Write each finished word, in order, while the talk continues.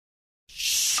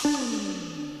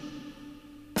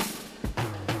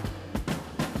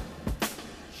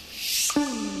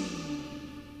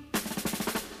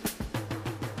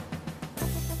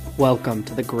Welcome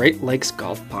to the Great Lakes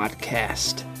Golf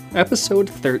Podcast, episode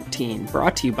 13,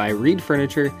 brought to you by Reed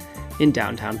Furniture in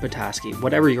downtown Petoskey.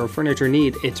 Whatever your furniture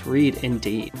need, it's Reed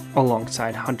indeed.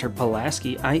 Alongside Hunter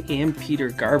Pulaski, I am Peter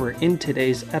Garber. In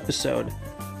today's episode,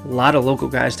 a lot of local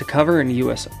guys to cover in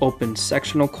U.S. Open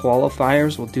sectional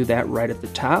qualifiers. We'll do that right at the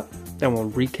top. Then we'll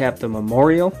recap the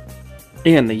Memorial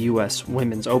and the U.S.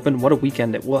 Women's Open. What a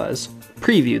weekend it was.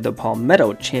 Preview the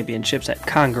Palmetto Championships at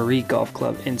Congaree Golf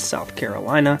Club in South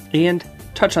Carolina. And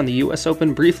touch on the U.S.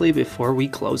 Open briefly before we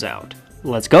close out.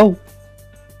 Let's go.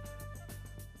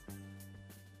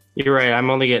 You're right. I'm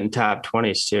only getting top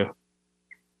 20s too.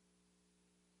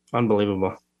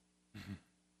 Unbelievable.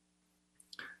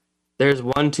 There's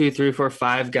 1, 2, 3, 4,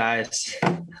 5 guys.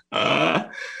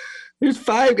 There's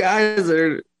 5 guys that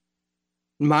are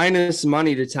minus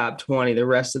money to top 20. The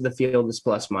rest of the field is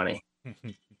plus money.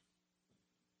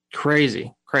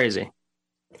 Crazy.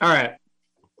 All right.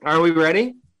 Are we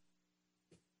ready?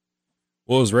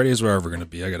 Well, as ready as we're ever going to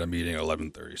be. I got a meeting at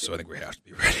 11:30, so I think we have to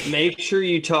be ready. Make sure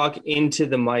you talk into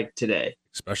the mic today.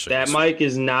 Especially that mic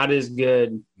is not as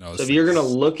good. No, so if you're going to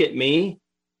look at me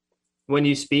when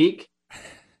you speak,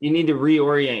 you need to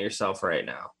reorient yourself right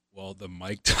now. Well, the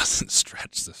mic doesn't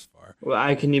stretch this far.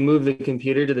 Well, can you move the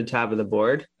computer to the top of the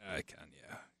board? I can,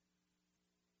 yeah.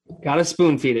 Gotta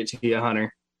spoon feed it to you,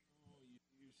 Hunter.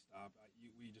 You stop.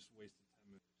 We just wasted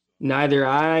 10 minutes. Neither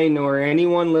I nor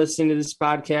anyone listening to this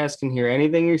podcast can hear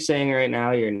anything you're saying right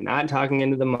now. You're not talking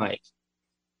into the mic.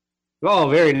 Oh,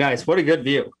 very nice. What a good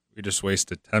view. We just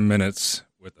wasted 10 minutes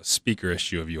with a speaker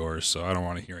issue of yours, so I don't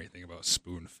want to hear anything about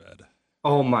spoon-fed.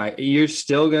 Oh my, you're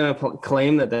still going to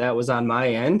claim that was on my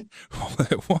end? Well,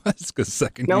 it was, because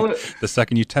the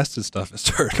second you tested stuff, it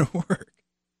started to work.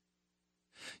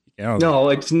 No,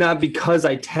 it's not because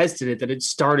I tested it that it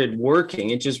started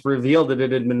working. It just revealed that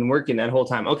it had been working that whole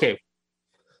time. Okay.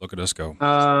 Look at us go.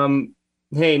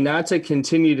 Hey, not to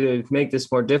continue to make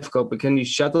this more difficult, but can you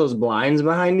shut those blinds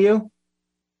behind you?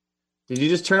 Did you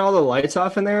just turn all the lights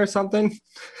off in there or something?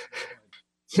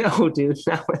 No, dude.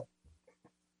 No.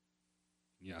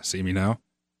 Yeah, see me now?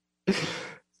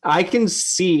 I can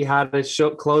see how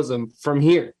to close them from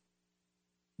here.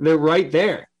 They're right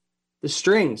there. The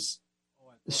strings.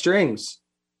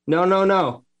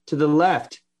 No. To the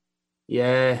left.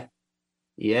 Yeah.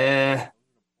 You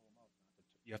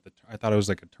have to. I thought it was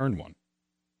like a turn one.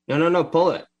 No.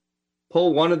 Pull it.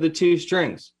 Pull one of the 2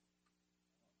 strings.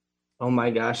 Oh my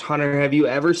gosh, Hunter, have you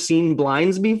ever seen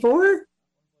blinds before?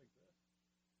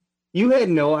 You had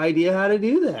no idea how to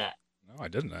do that. No, I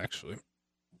didn't actually.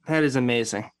 That is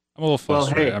amazing. I'm a little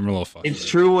frustrated. Well, hey, I'm a little frustrated. It's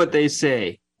true what they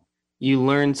say. You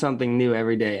learn something new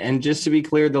every day. And just to be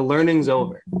clear, the learning's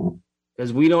over.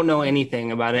 Because we don't know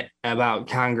anything about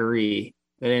Congaree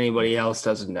that anybody else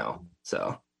doesn't know.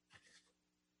 So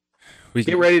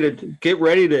get ready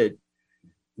to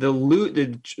the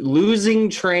losing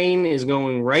train is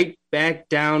going right back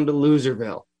down to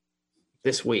Loserville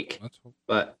this week.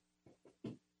 But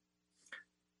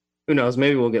who knows?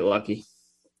 Maybe we'll get lucky.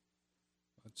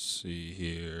 Let's see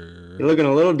here. You're looking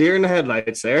a little deer in the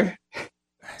headlights there.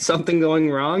 Something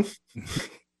going wrong?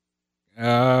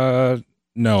 No,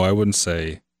 I wouldn't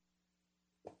say.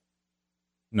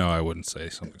 No, I wouldn't say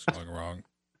something's going wrong.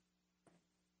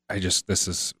 I'm going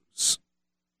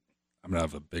to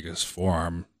have the biggest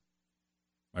forearm.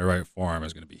 My right forearm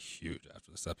is going to be huge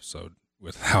after this episode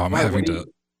with how I'm having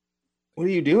to. What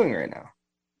are you doing right now?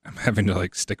 I'm having to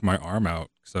stick my arm out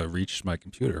because I reached my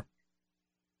computer.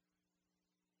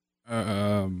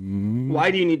 Why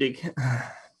do you need to?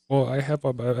 Well, I have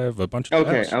a bunch of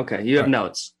tabs. Okay. You have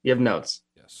notes.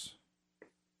 Yes.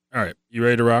 All right. You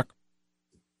ready to rock?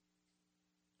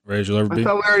 Ready as you'll ever be? I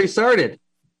thought we already started.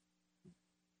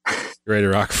 You ready to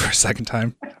rock for a second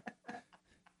time?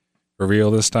 For real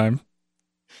this time?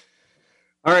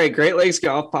 All right. Great Lakes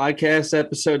Golf Podcast,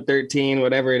 episode 13,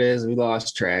 whatever it is, we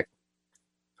lost track.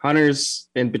 Hunter's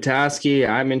in Petoskey.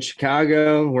 I'm in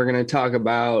Chicago. We're going to talk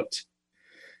about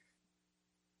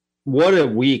what a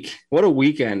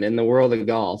weekend in the world of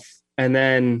golf. And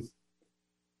then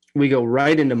we go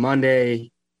right into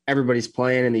Monday. Everybody's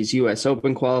playing in these U.S.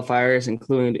 Open qualifiers,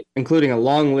 including a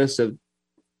long list of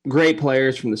great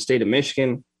players from the state of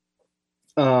Michigan.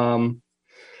 And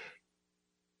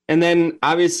then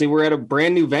obviously we're at a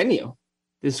brand new venue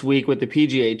this week with the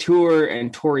PGA Tour,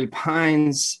 and Torrey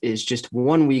Pines is just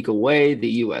 1 week away, the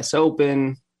U.S.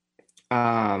 Open.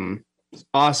 It's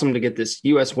awesome to get this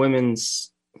U.S.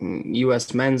 Women's,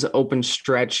 U.S. Men's Open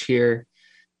stretch here.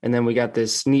 And then we got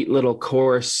this neat little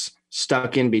course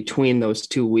stuck in between those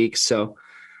 2 weeks. So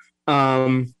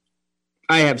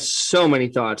I have so many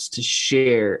thoughts to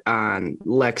share on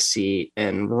Lexi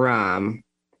and Rahm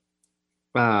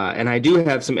And I do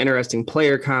have some interesting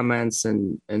player comments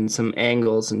and some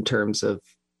angles in terms of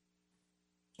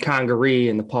Congaree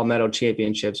and the Palmetto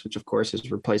Championships, which of course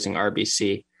is replacing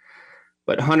RBC.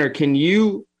 But Hunter, can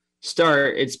you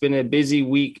start? It's been a busy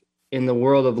week in the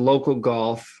world of local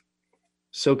golf.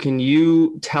 So can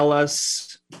you tell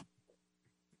us?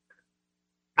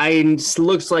 It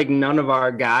looks like none of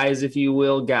our guys, if you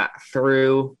will, got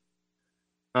through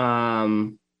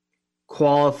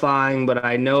qualifying, but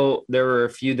I know there were a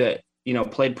few that,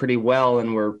 played pretty well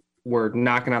and were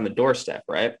knocking on the doorstep,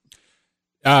 right?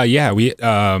 Yeah, we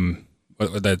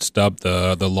that's dubbed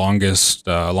the longest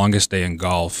day in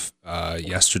golf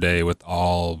yesterday, with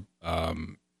all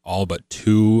but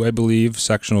two, I believe,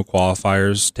 sectional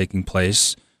qualifiers taking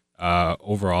place.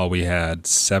 Overall, we had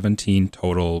 17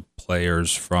 total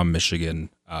players from Michigan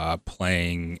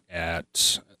playing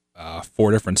at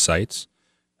 4 different sites.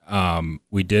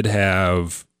 We did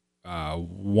have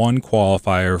one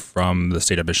qualifier from the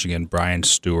state of Michigan. Brian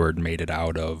Stewart made it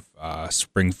out of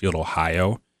Springfield,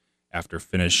 Ohio, after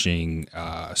finishing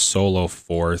solo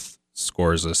 4th,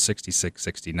 scores a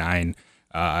 66-69.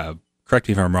 Correct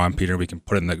me if I'm wrong, Peter. We can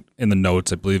put it in the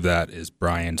notes. I believe that is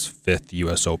Brian's 5th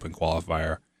U.S. Open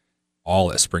qualifier,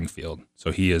 all at Springfield.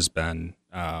 So he has been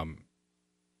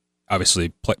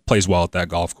obviously plays well at that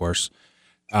golf course.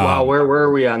 Wow, where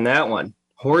were we on that one?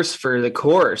 Horse for the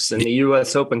course in the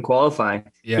U.S. Open qualifying.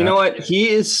 Yeah. You know what? He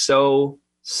is so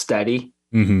steady.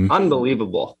 Mm-hmm.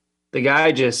 Unbelievable. The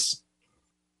guy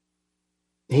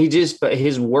but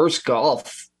his worst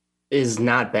golf is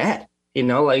not bad.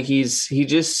 He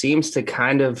just seems to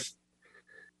kind of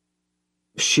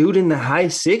shoot in the high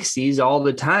 60s all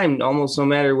the time, almost no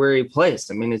matter where he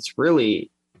plays. I mean, it's really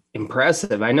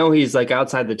impressive. I know he's like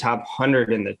outside the top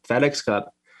 100 in the FedEx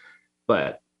Cup,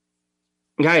 but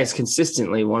the guy is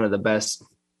consistently one of the best,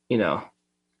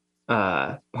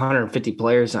 150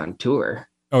 players on tour.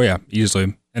 Oh yeah,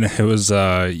 easily. And it was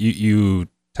you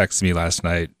texted me last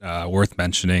night, worth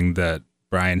mentioning that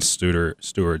Brian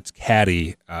Stewart's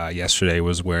caddy yesterday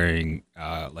was wearing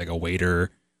like a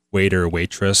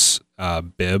waitress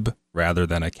bib rather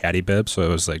than a caddy bib, so it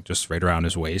was like just right around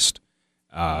his waist.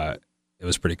 It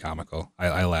was pretty comical.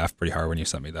 I laughed pretty hard when you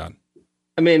sent me that.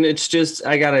 I mean, it's just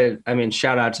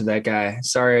shout out to that guy.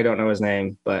 Sorry, I don't know his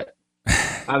name, but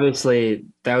obviously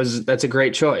that's a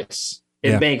great choice.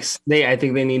 I think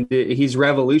they need to. He's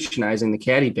revolutionizing the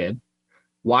caddy bib.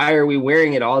 Why are we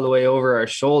wearing it all the way over our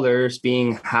shoulders,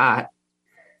 being hot?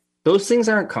 Those things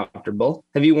aren't comfortable.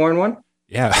 Have you worn one?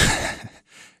 Yeah.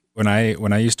 When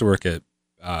I used to work at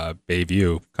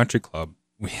Bayview Country Club,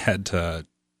 we had to,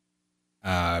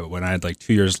 when I had like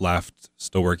 2 years left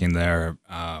still working there,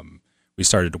 we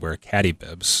started to wear caddy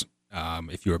bibs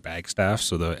if you were bag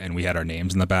staff. And we had our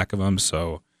names in the back of them,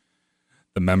 so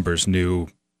the members knew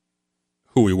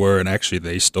who we were, and actually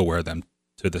they still wear them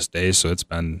to this day. So it's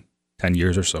been 10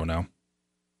 years or so now.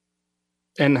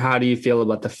 And how do you feel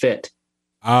about the fit?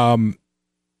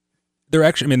 They're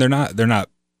actually, they're not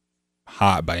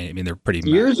hot they're pretty.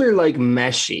 Yours are like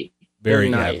meshy. Very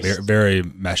nice. Yeah, very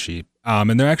meshy.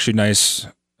 And they're actually nice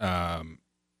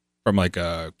from like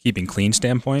a keeping clean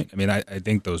standpoint. I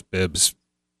think those bibs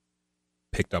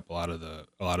picked up a lot of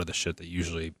the shit that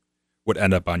usually would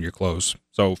end up on your clothes.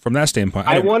 So from that standpoint,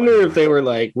 I wonder if they were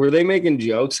they making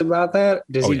jokes about that?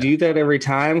 Does he do that every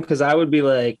time? Because I would be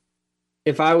like,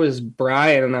 if I was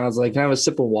Brian and I was like, can I have a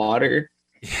sip of water?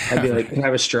 Yeah. I'd be like, can I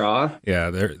have a straw? Yeah,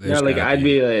 I'd be like, I'd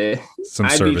be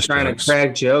trying to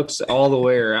crack jokes all the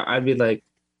way around. I'd be like,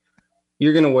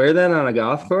 you're gonna wear that on a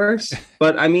golf course?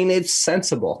 But it's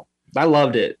sensible. I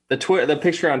loved it. The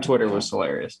picture on Twitter was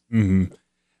hilarious. Mm-hmm.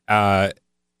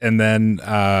 And then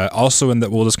also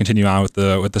we'll just continue on with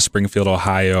the Springfield,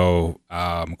 Ohio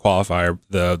qualifier,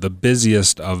 the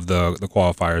busiest of the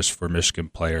qualifiers for Michigan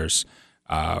players.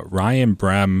 Ryan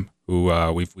Brem, who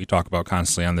we talk about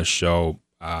constantly on this show,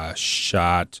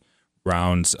 shot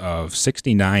rounds of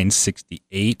 69,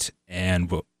 68,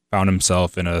 and found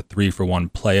himself in a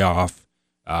 3-for-1 playoff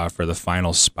for the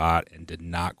final spot and did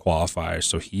not qualify.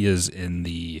 So he is in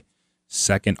the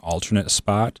second alternate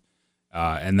spot.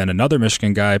 And then another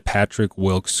Michigan guy, Patrick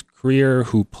Wilkes-Krier,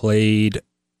 who played,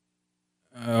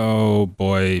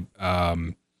 I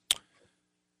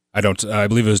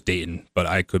believe it was Dayton, but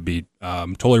I could be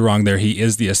totally wrong there. He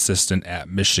is the assistant at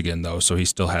Michigan, though, so he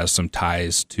still has some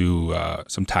ties to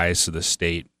the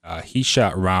state. He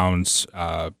shot rounds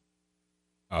of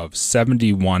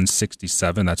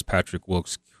 71-67. That's Patrick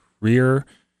Wilkes-Krier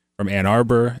from Ann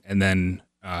Arbor, and then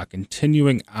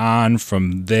continuing on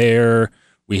from there,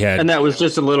 We had, and that was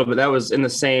just a little bit. That was in the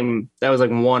same. That was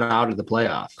like 1 out of the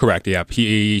playoff. correct. Yeah,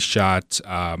 he shot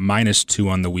 -2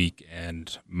 on the week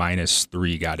and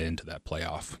 -3 got into that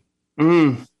playoff.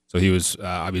 So he was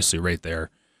obviously right there.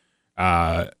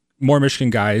 More Michigan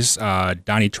guys.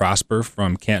 Donnie Trosper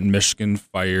from Canton, Michigan,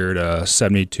 fired a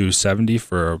 72-70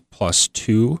 for a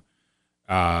 +2.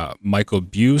 Michael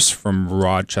Buse from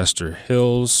Rochester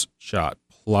Hills shot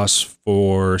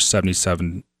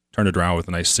 +477, turned it around with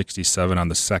a nice 67 on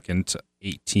the second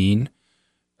 18.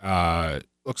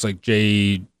 Looks like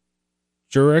Jay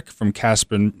Jurek from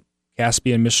Caspian,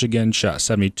 Michigan shot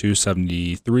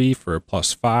 72-73 for a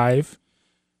 +5.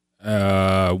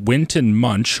 Winton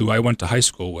Munch, who I went to high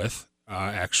school with,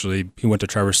 actually, he went to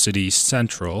Traverse City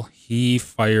Central. He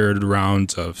fired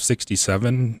rounds of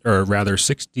 67, or rather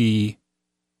 60.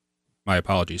 My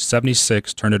apologies,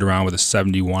 76, turned it around with a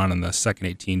 71 on the second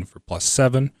 18 for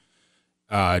 +7.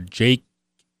 Jake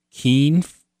Keene,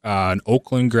 an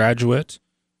Oakland graduate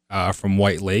from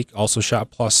White Lake, also shot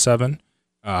 +7.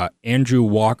 Andrew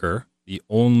Walker, the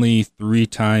only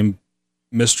 3-time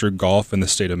Mr. Golf in the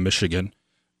state of Michigan.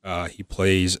 He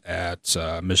plays at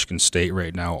Michigan State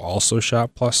right now, also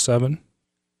shot +7.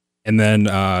 And then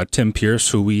Tim Pierce,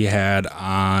 who we had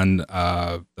on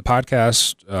the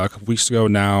podcast a couple weeks ago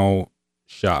now,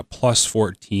 shot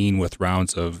 +14 with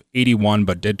rounds of 81,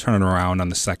 but did turn it around on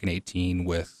the second 18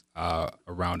 with a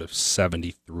round of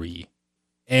 73.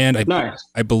 And I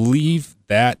believe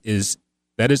that is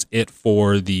it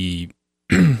for the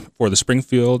for the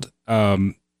Springfield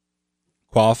qualifier.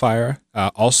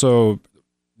 Also,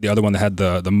 the other one that had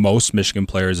the most Michigan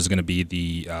players is going to be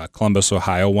the Columbus,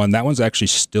 Ohio one. That one's actually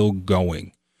still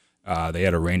going. They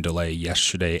had a rain delay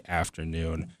yesterday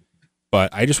afternoon. But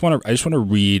I just want to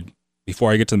read,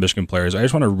 before I get to the Michigan players, I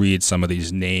just want to read some of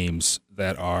these names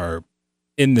that are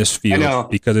in this field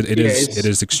because it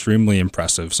is extremely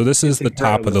impressive. So this is the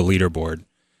top of the leaderboard.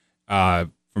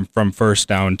 From first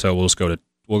down to we're gonna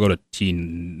go to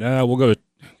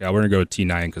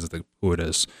T9 because of who it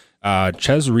is.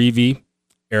 Ches Reavy,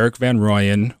 Eric Van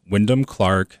Rooyen, Wyndham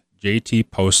Clark, JT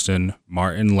Poston,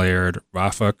 Martin Laird,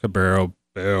 Rafa Cabrero,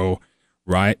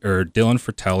 Dylan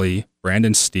Fratelli,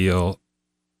 Brandon Steele,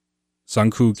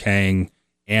 Sungkoo Kang,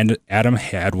 and Adam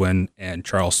Hadwin and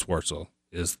Charles Schwartzel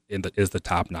is the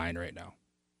top 9 right now.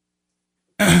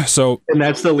 So, and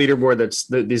that's the leaderboard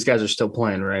these guys are still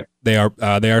playing, right? They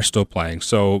are still playing.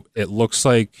 So it looks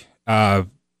like I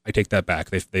take that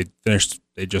back. They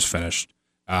just finished.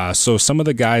 So some of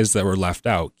the guys that were left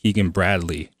out: Keegan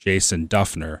Bradley, Jason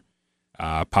Duffner,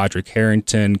 Patrick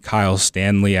Harrington, Kyle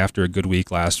Stanley after a good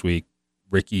week last week,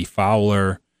 Ricky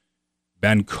Fowler,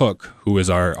 Ben Cook, who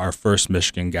is our first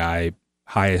Michigan guy,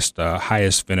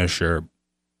 highest finisher.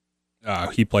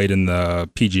 He played in the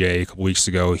PGA a couple weeks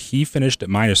ago. He finished at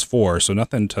 -4, so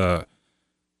nothing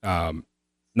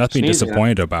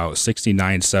disappointed about.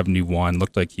 69-71.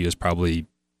 Looked like he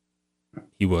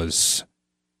was.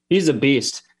 He's a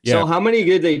beast. Yeah. So how many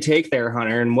did they take there,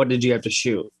 Hunter, and what did you have to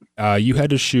shoot? You had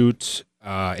to shoot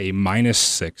a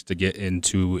 -6 to get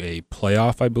into a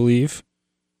playoff, I believe.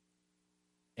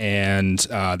 And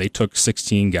they took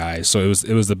 16 guys, so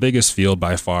it was the biggest field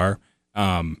by far.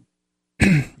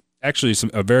 Actually,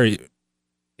 a very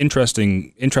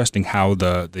interesting how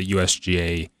the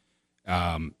USGA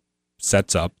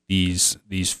sets up these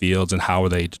fields and how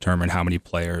they determine how many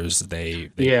players they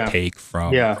take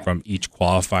from each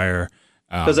qualifier.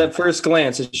 Because at first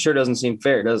glance, it sure doesn't seem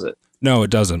fair, does it? No, it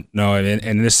doesn't. No,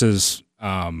 and this is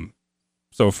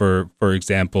so for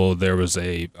example, there was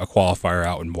a qualifier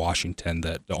out in Washington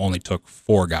that only took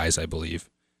 4 guys, I believe.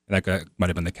 And that might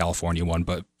have been the California one,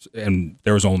 and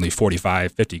there was only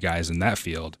 45, 50 guys in that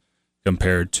field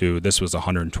compared to this was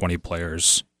 120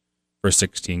 players for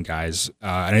 16 guys.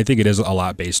 And I think it is a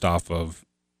lot based off of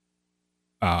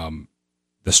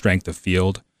the strength of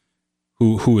field,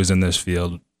 who is in this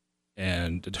field,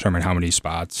 and determine how many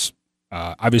spots.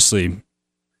 Obviously,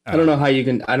 I don't know how you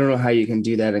can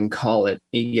do that and call it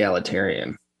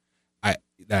egalitarian. I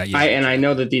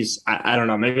know that these. I don't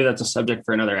know. Maybe that's a subject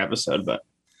for another episode, but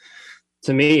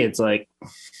to me, it's like.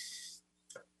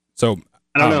 So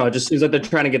I don't know. It just seems like they're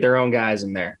trying to get their own guys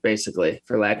in there, basically,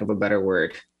 for lack of a better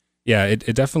word. Yeah,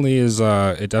 it definitely is.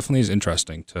 It definitely is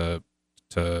interesting to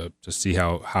see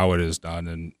how it is done,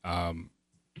 and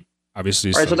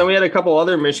obviously. All right, so then we had a couple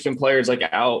other Michigan players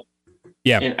out.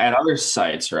 Yeah. At other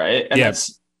sites, right?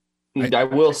 And I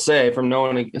will say, from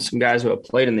knowing some guys who have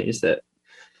played in these, that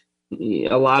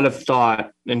a lot of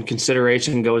thought and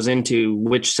consideration goes into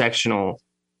which sectional,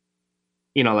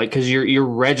 because you're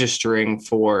registering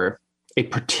for a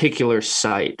particular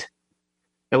site,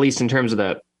 at least in terms of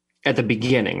at the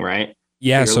beginning, right?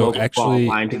 Yeah, your so local actually,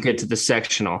 qualifying to get to the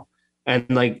sectional. And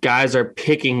like guys are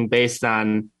picking based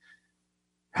on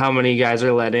how many guys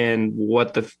are let in,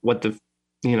 what the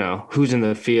who's in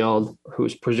the field,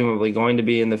 who's presumably going to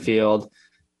be in the field,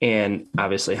 and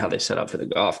obviously how they set up for the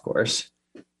golf course.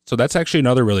 so that's actually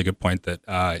another really good point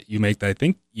that you make. That I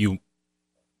think you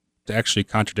to actually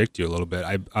contradict you a little bit.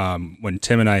 When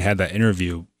Tim and I had that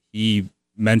interview, he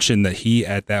mentioned that he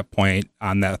at that point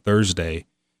on that Thursday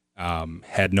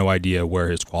had no idea where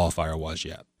his qualifier was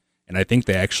yet, and I think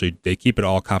they keep it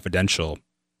all confidential,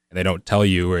 and they don't tell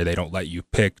you or they don't let you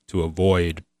pick to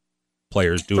avoid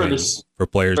players doing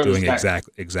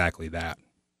exactly that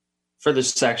for the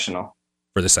sectional.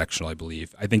 For the sectional, I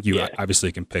believe. I think you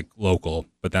obviously can pick local,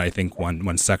 but then I think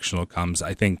when sectional comes,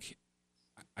 I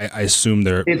assume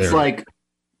they're like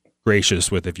gracious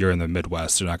with if you're in the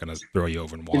Midwest, they're not going to throw you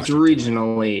over in Washington. It's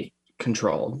regionally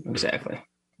controlled, exactly,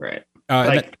 right?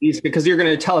 Because you're going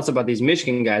to tell us about these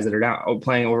Michigan guys that are now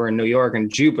playing over in New York and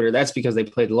Jupiter. That's because they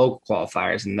played local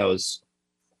qualifiers in those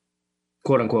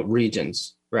quote unquote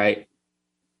regions, right?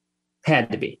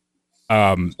 Had to be. So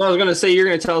I was going to say, you're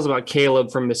going to tell us about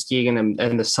Caleb from Muskegon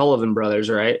and the Sullivan brothers,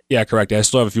 right? Yeah, correct. I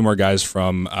still have a few more guys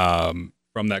from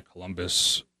that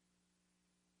Columbus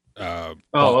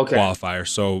qualifier.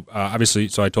 So obviously,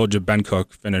 I told you Ben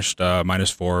Cook finished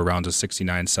 -4 rounds of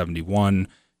 69.71.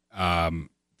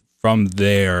 From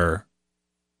there,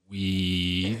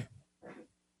 we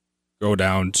go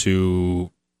down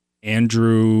to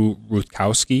Andrew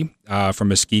Rutkowski from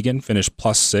Muskegon, finished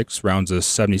 +6 rounds of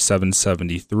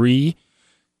 77.73.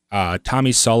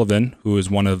 Tommy Sullivan, who is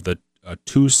one of the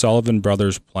two Sullivan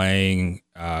brothers playing,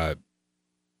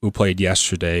 who played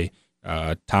yesterday.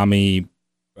 Tommy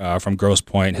from Grosse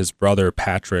Pointe, his brother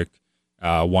Patrick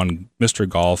won Mr.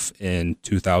 Golf in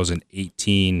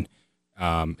 2018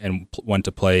 and went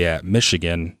to play at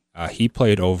Michigan. He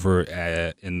played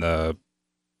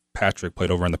Patrick played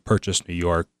over in the Purchase, New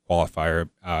York qualifier,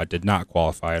 did not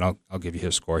qualify, and I'll give you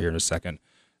his score here in a second.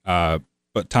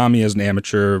 But Tommy, as an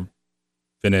amateur,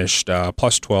 finished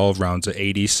 +12 rounds of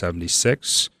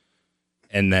 80.76.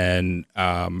 And then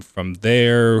from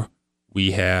there,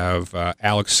 we have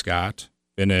Alex Scott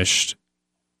finished.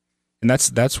 And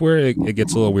that's where it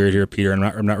gets a little weird here, Peter.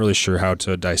 I'm not really sure how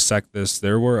to dissect this.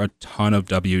 There were a ton of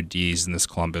WDs in this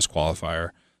Columbus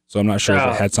qualifier, so I'm not sure if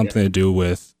it had something to do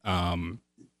with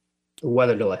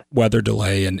weather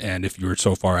delay, and if you were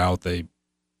so far out, they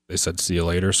said see you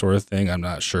later sort of thing. I'm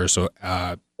not sure. So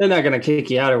they're not going to kick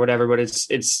you out or whatever, but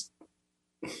it's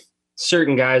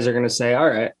certain guys are going to say, all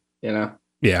right, we're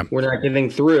not getting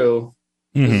through.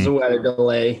 Mm-hmm. This is a weather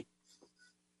delay.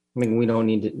 I mean, we don't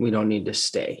need to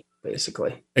stay,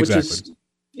 basically. Exactly. Which is,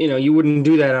 you wouldn't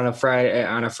do that on a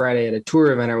Friday at a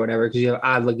tour event or whatever, because you have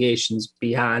obligations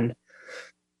beyond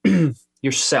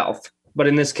yourself. But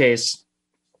in this case,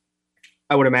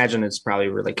 I would imagine it's probably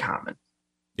really common.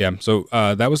 Yeah. So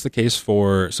that was the case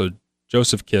for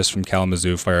Joseph Kiss from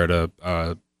Kalamazoo fired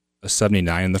a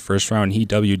 79 in the first round. He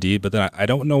WD, but then I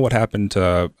don't know what happened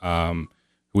to who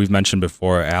we've mentioned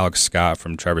before, Alex Scott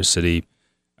from Traverse City,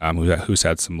 who's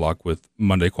had some luck with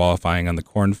Monday qualifying on the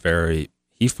Corn Ferry.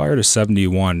 He fired a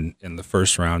 71 in the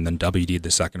first round, then WD'd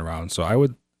the second round. So I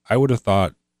would have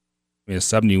thought, a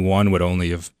 71 would only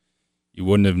have, you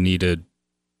wouldn't have needed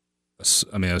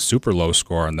a super low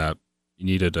score on that. You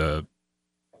needed a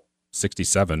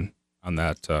 67 on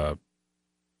that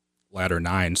ladder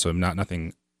 9. So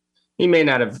nothing. He may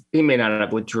not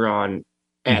have withdrawn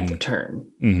at the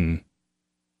turn. Mm-hmm.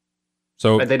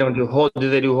 So, but they don't do hole. Do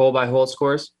they do hole by hole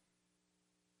scores?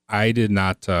 I did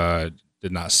not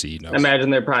see. No. I imagine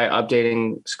they're probably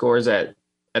updating scores at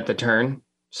the turn.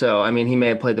 So, he may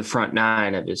have played the front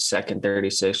 9 of his second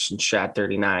 36 and shot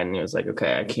 39. And he was like,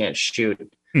 okay, I can't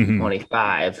shoot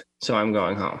 25, so I'm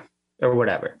going home or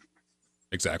whatever.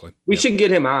 Exactly. We should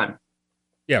get him on.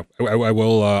 Yeah, I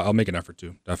will. I'll make an effort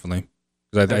to, definitely,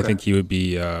 because I think he would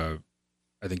be. I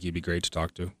think he'd be great to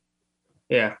talk to.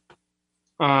 Yeah.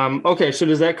 Okay, so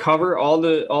does that cover all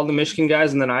the Michigan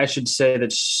guys? And then I should say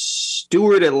that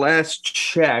Stewart at last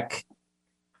check,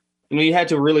 you had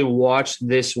to really watch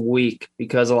this week,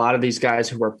 because a lot of these guys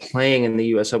who are playing in the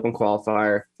U.S. Open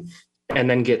qualifier and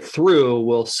then get through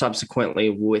will subsequently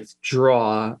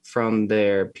withdraw from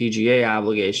their PGA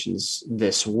obligations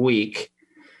this week,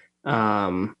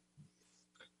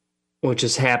 which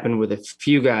has happened with a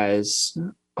few guys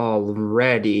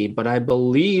already, but I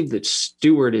believe that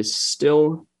Stewart is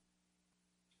still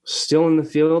in the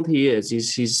field. He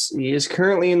is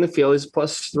currently in the field. He's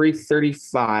plus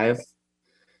 335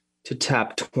 to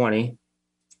top 20.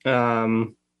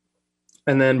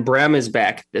 And then Brem is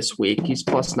back this week. He's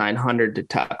plus 900 to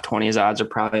top 20. His odds are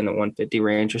probably in the 150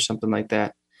 range or something like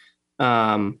that.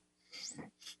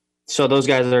 So those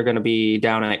guys are going to be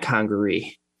down at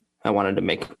Congaree. I wanted to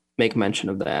make mention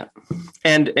of that.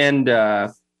 And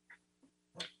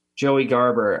Joey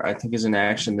Garber, I think, is in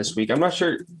action this week. I'm not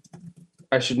sure.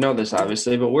 I should know this,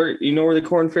 obviously, but where the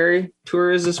Corn Ferry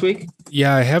Tour is this week?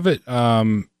 Yeah, I have it.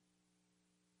 I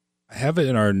have it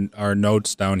in our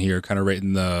notes down here, kind of right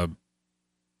in the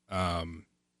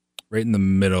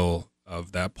middle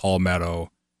of that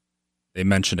Palmetto. They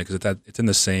mentioned it because it's in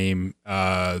the same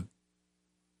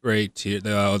right here.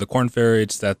 The Corn Ferry.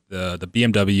 It's that the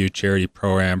BMW Charity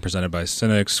Pro-Am presented by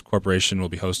Cinex Corporation will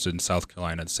be hosted in South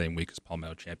Carolina the same week as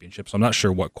Palmetto Championship. So I'm not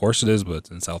sure what course it is, but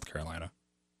it's in South Carolina.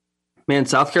 Man,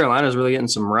 South Carolina is really getting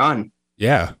some run.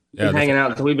 Yeah. Hanging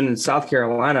out. We've been in South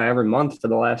Carolina every month for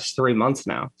the last 3 months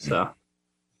now. So,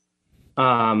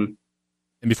 and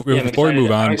before we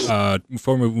move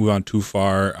on too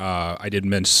far, I did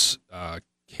miss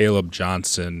Caleb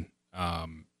Johnson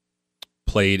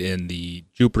played in the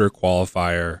Jupiter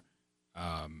qualifier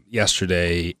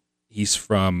yesterday. He's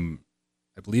from,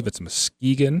 I believe it's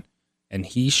Muskegon, and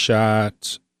he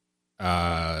shot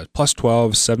plus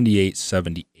 12, 78,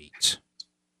 78.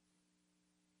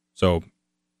 So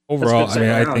overall,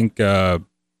 I think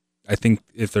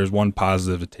if there's one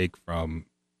positive to take from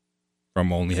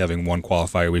only having one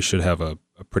qualifier, we should have a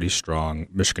pretty strong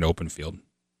Michigan Open field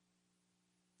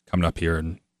coming up here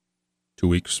in 2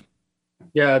 weeks.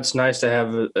 Yeah, it's nice to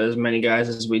have as many guys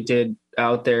as we did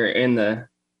out there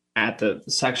at the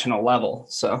sectional level.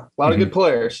 So a lot of good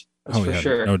players, that's for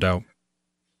sure. No doubt.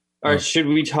 All right, should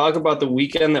we talk about the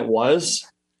weekend that was?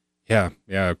 Yeah.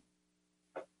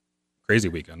 Crazy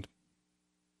weekend.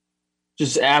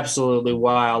 Just absolutely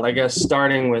wild. I guess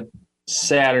starting with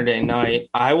Saturday night,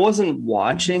 I wasn't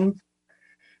watching,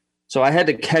 so I had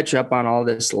to catch up on all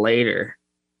this later.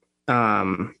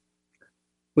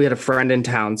 We had a friend in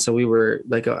town, so we were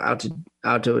like out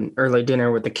to an early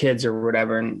dinner with the kids or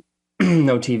whatever, and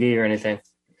no TV or anything.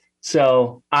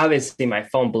 So obviously my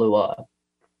phone blew up.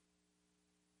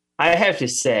 I have to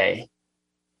say,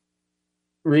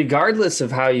 regardless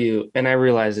of how and I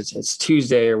realize it's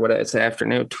Tuesday or what, it's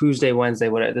afternoon, Tuesday, Wednesday,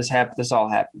 whatever. This all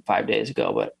happened 5 days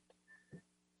ago, but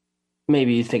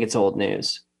maybe you think it's old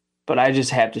news. But I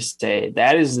just have to say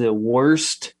that is the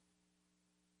worst.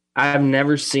 I've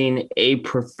never seen a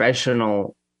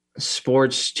professional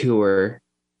sports tour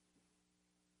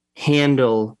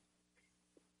handle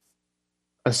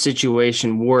a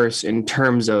situation worse in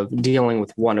terms of dealing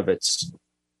with one of its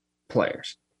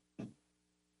players.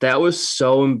 That was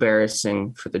so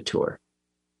embarrassing for the tour.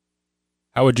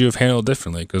 How would you have handled it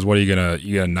differently? Because what are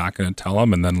you not gonna tell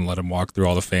them and then let them walk through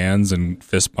all the fans and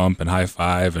fist bump and high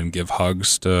five and give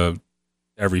hugs to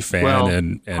every fan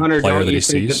and Hunter, player that he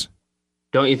sees?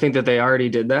 Don't you think that they already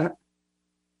did that?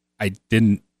 I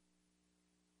didn't.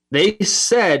 They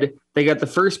said they got the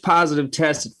first positive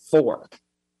test at 4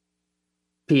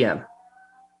 p.m.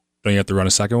 Don't you have to run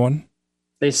a second one?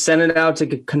 They sent it out to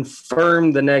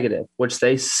confirm the negative, which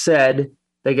they said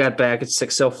they got back at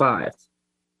 6:05.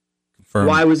 Confirmed.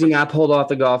 Why was he not pulled off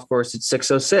the golf course at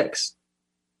 6:06?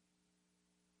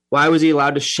 Why was he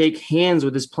allowed to shake hands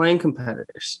with his playing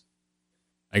competitors?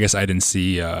 I guess I didn't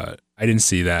see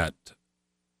that.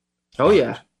 Oh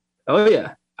yeah.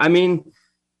 I mean,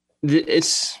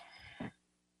 it's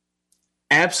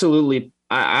absolutely.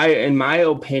 I in my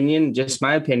opinion, just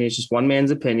one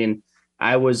man's opinion.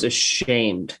 I was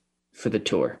ashamed for the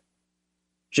tour.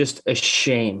 Just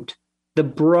ashamed. The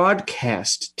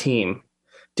broadcast team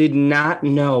did not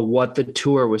know what the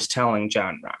tour was telling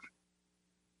Jon Rahm.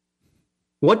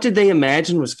 What did they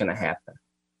imagine was going to happen?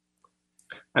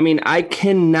 I mean, I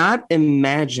cannot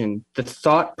imagine the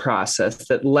thought process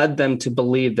that led them to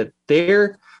believe that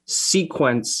their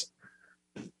sequence,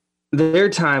 their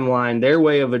timeline, their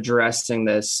way of addressing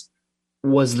this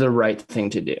was the right thing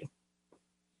to do.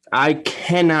 I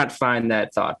cannot find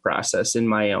that thought process in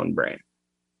my own brain.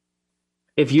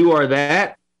 If you are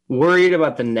that worried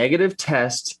about the negative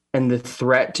test and the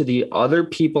threat to the other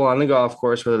people on the golf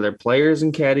course, whether they're players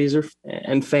and caddies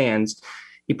and fans,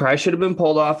 he probably should have been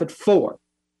pulled off at 4.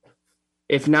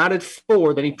 If not at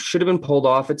 4, then he should have been pulled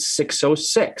off at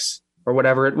 6:06 or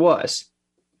whatever it was.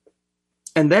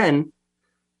 And then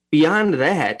beyond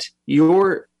that,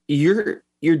 you're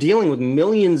dealing with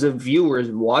millions of viewers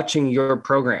watching your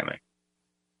programming.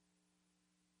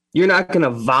 You're not going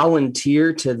to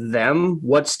volunteer to them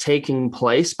what's taking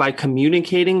place by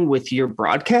communicating with your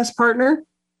broadcast partner.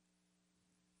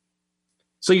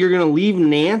 So you're going to leave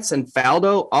Nance and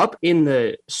Faldo up in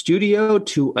the studio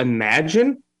to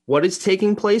imagine what is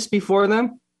taking place before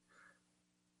them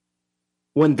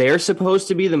when they're supposed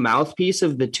to be the mouthpiece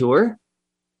of the tour.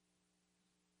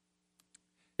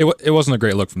 It wasn't a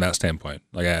great look from that standpoint.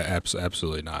 Like,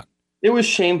 absolutely not. It was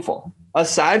shameful.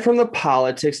 Aside from the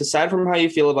politics, aside from how you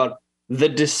feel about the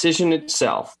decision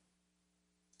itself,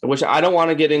 which I don't want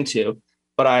to get into,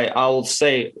 but I'll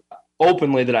say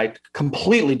openly that I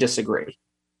completely disagree,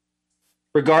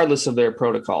 regardless of their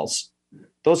protocols.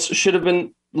 Those should have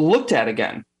been looked at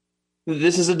again.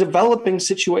 This is a developing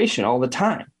situation all the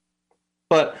time.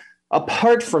 But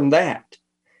apart from that,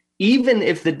 even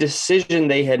if the decision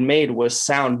they had made was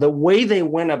sound, the way they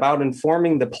went about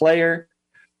informing the player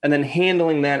and then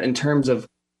handling that in terms of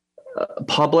the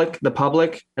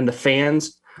public and the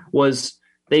fans was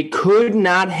they could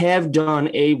not have done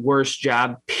a worse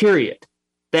job, period.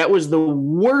 That was the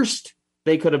worst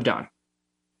they could have done.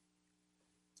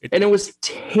 And it was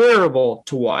terrible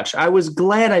to watch. I was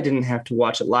glad I didn't have to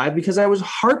watch it live because I was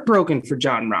heartbroken for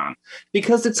Jon Rahm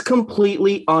because it's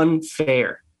completely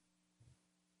unfair.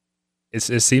 It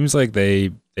seems like they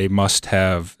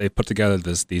put together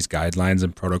these guidelines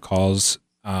and protocols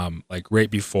like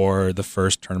right before the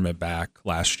first tournament back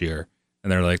last year,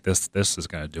 and they're like, this is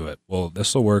gonna do it. Well,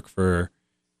 this will work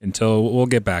until we'll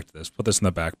get back to this. Put this in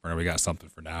the back burner. We got something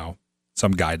for now,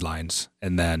 some guidelines,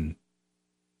 and then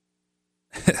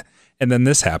and then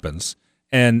this happens.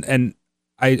 And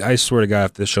I swear to God,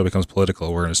 if this show becomes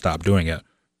political, we're gonna stop doing it.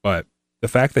 But the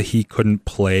fact that he couldn't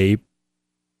play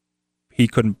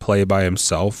by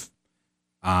himself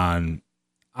on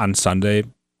Sunday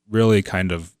really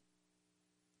kind of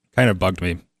bugged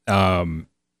me. I'm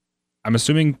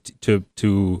assuming to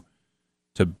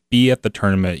be at the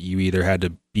tournament, you either had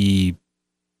to be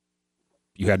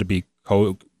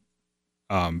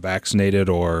vaccinated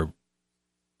or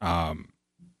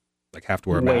like have to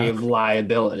wear a mask. Waive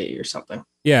liability or something.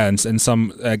 Yeah, and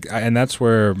some and that's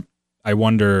where I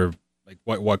wonder like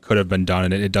what could have been done,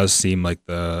 and it does seem like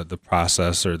the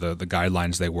process or the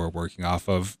guidelines they were working off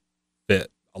of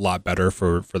fit a lot better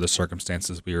for the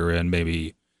circumstances we were in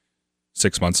maybe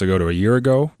 6 months ago to a year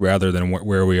ago, rather than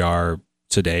where we are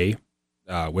today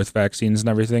with vaccines and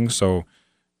everything. So,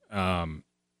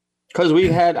 because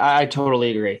I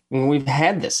totally agree. I mean, we've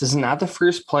had this. This is not the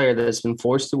first player that has been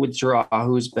forced to withdraw.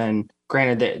 Who's been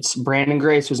granted that Brandon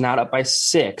Grace was not up by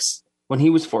 6 when he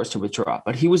was forced to withdraw,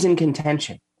 but he was in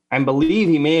contention. I believe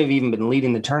he may have even been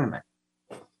leading the tournament.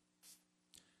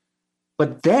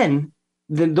 But then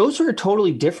those are a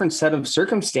totally different set of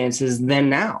circumstances than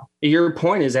now. Your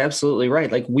point is absolutely right.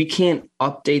 Like, we can't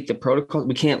update the protocol.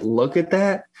 We can't look at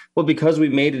that. But because we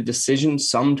made a decision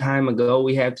some time ago,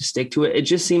 we have to stick to it. It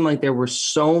just seemed like there were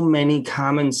so many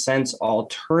common sense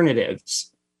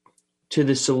alternatives to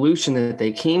the solution that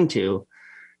they came to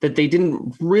that they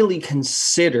didn't really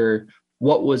consider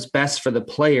what was best for the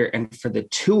player and for the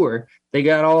tour. They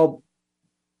got all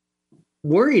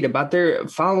worried about their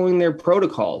following their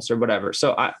protocols or whatever.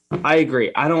 So I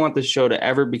agree. I don't want this show to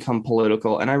ever become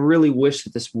political. And I really wish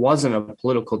that this wasn't a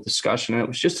political discussion. It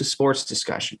was just a sports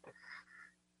discussion,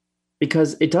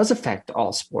 because it does affect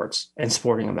all sports and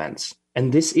sporting events.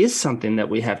 And this is something that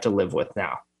we have to live with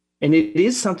now. And it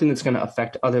is something that's going to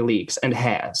affect other leagues and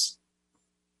has.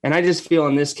 And I just feel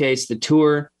in this case, the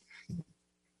tour,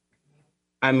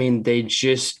 I mean, they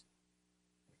just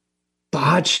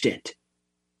botched it.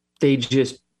 They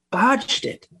just botched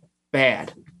it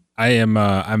bad.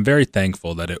 I'm very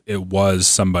thankful that it was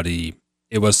somebody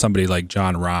like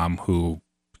Jon Rahm who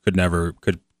could never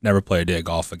play a day of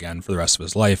golf again for the rest of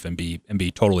his life and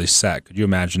be totally set. Could you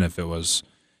imagine if it was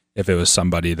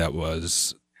somebody that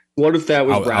was, what if that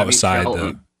was outside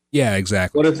Shelton? Yeah,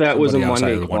 exactly. What if that was a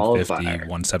Monday 150, qualifier?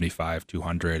 175,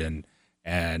 200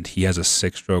 and he has a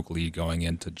 6-stroke lead going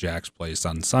into Jack's place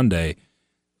on Sunday,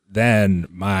 then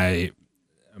my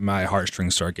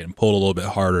heartstrings start getting pulled a little bit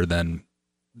harder than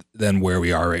where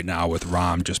we are right now with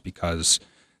Rahm, just because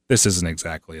this isn't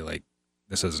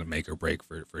make or break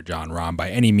for Jon Rahm by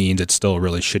any means. It's still a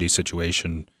really shitty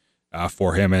situation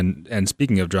for him. And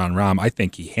speaking of Jon Rahm, I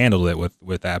think he handled it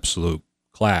with absolute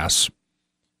class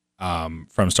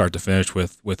from start to finish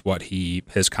with what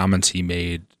his comments he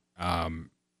made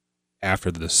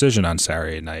after the decision on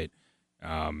Saturday night.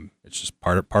 It's just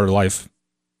part of life.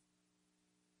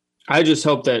 I just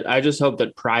hope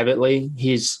that privately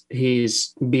he's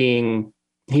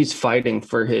fighting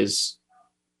for his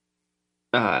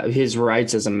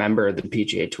rights as a member of the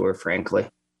PGA Tour, frankly,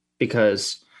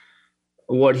 because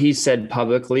what he said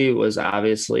publicly was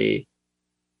obviously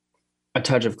a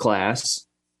touch of class,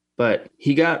 but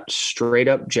he got straight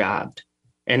up jobbed.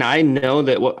 And I know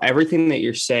that everything that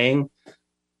you're saying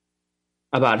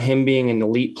about him being an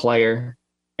elite player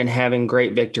and having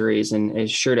great victories and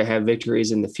is sure to have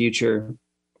victories in the future.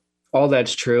 All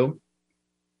that's true.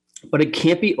 But it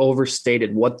can't be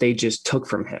overstated what they just took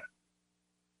from him.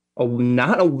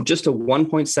 Just a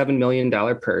 $1.7 million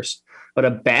purse, but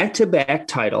a back-to-back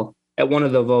title at one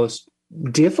of the most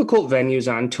difficult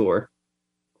venues on tour,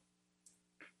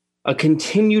 a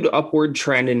continued upward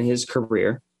trend in his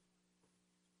career,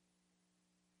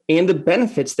 and the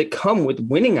benefits that come with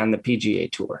winning on the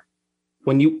PGA Tour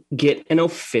when you get an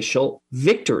official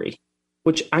victory,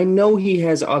 which I know he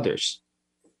has others,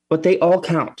 but they all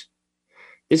count.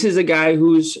 This is a guy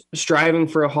who's striving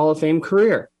for a Hall of Fame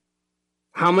career.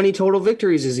 How many total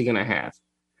victories is he going to have?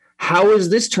 How is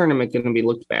this tournament going to be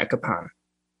looked back upon?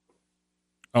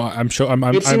 Oh, I'm sure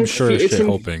it's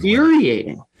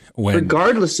infuriating,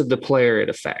 regardless of the player it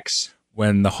affects.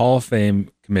 When the Hall of Fame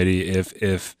committee,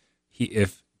 if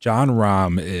Jon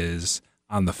Rahm is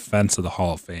on the fence of the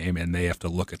Hall of Fame and they have to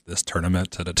look at this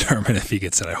tournament to determine if he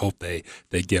gets it, I hope they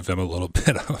give him a little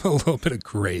bit of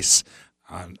grace.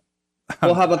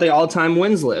 Well, how about the all-time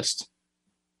wins list?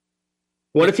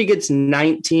 What if he gets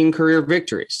 19 career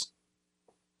victories?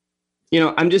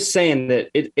 I'm just saying that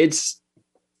it's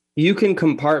you can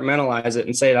compartmentalize it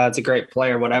and say, oh, it's a great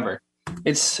player, whatever.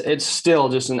 It's still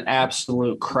just an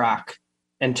absolute crock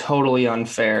and totally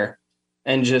unfair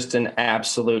and just an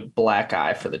absolute black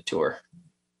eye for the tour.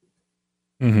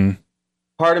 Mm-hmm.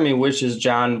 Part of me wishes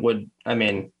John would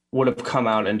have come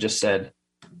out and just said,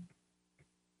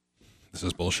 this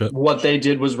is bullshit. What they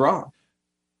did was wrong.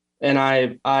 And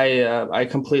I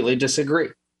completely disagree.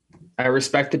 I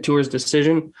respect the tour's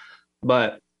decision,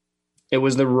 but it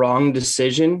was the wrong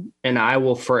decision. And I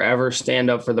will forever stand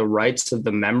up for the rights of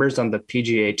the members on the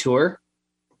PGA Tour.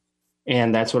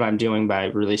 And that's what I'm doing by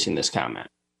releasing this comment.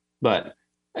 But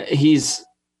he's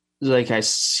got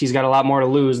a lot more to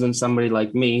lose than somebody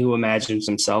like me who imagines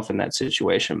himself in that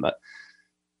situation. But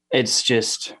it's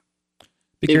just...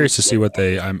 Be curious to see what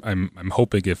I'm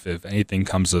hoping if anything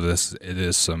comes of this, it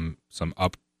is some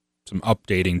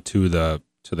updating to the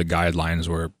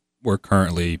guidelines we're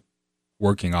currently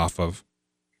working off of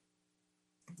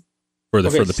for the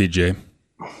PGA.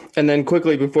 And then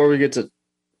quickly before we get to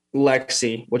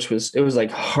Lexi, it was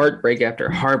like heartbreak after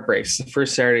heartbreaks, the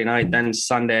first Saturday night, then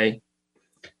Sunday.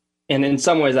 And in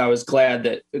some ways I was glad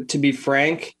that, to be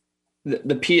frank,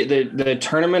 the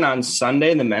tournament on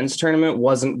Sunday, the men's tournament,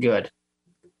 wasn't good.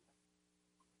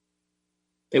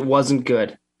 It wasn't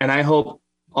good. And I hope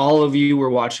all of you were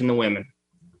watching the women,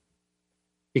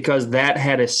 because that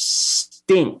had a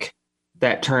stink,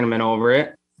 that tournament over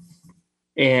it.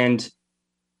 And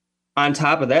on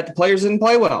top of that, the players didn't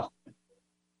play well.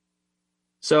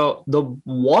 So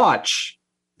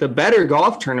the better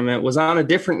golf tournament was on a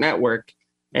different network,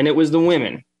 and it was the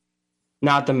women,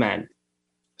 not the men.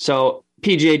 So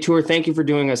PGA Tour, thank you for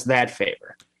doing us that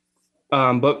favor.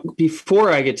 But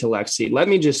before I get to Lexi, let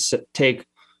me just take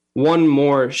one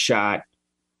more shot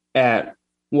at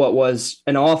what was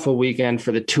an awful weekend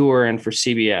for the tour and for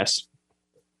CBS.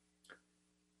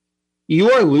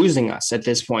 You are losing us at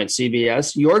this point,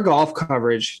 CBS. Your golf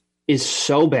coverage is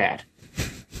so bad,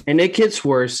 and it gets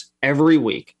worse every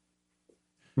week.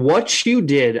 What you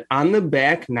did on the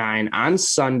back nine on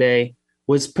Sunday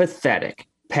was pathetic.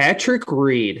 Patrick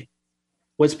Reed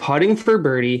was putting for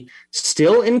birdie,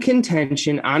 still in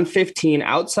contention on 15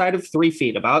 outside of 3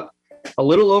 feet, about a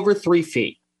little over 3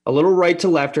 feet, a little right to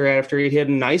left after he hit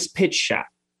a nice pitch shot.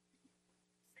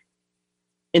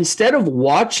 Instead of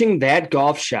watching that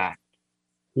golf shot,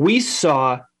 we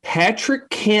saw Patrick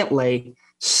Cantlay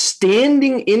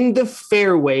standing in the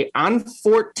fairway on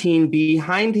 14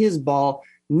 behind his ball,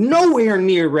 nowhere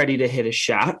near ready to hit a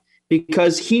shot,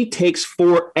 because he takes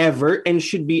forever and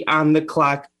should be on the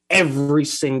clock every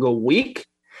single week.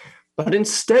 But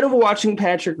instead of watching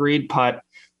Patrick Reed putt,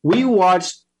 we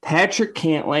watched Patrick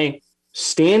Cantlay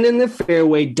stand in the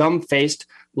fairway, dumb-faced,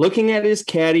 looking at his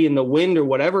caddy in the wind or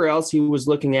whatever else he was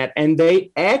looking at, and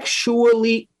they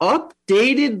actually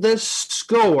updated the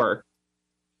score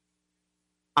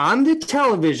on the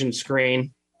television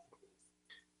screen,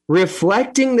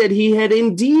 reflecting that he had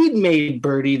indeed made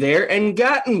birdie there and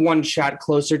gotten one shot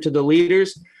closer to the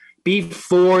leaders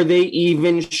before they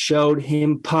even showed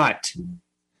him putt.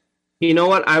 You know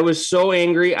what? I was so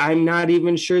angry, I'm not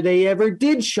even sure they ever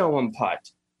did show him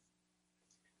putt.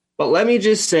 But let me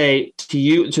just say to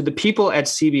you, to the people at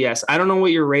CBS, I don't know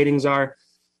what your ratings are.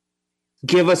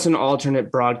 Give us an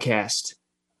alternate broadcast.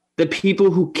 The people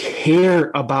who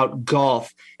care about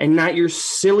golf and not your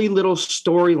silly little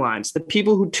storylines. The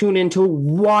people who tune in to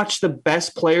watch the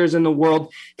best players in the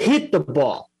world hit the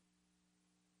ball.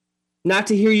 Not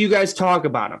to hear you guys talk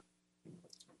about them.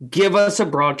 Give us a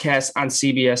broadcast on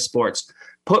CBS Sports.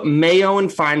 Put Mayo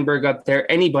and Feinberg up there.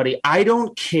 Anybody. I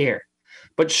don't care.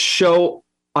 But show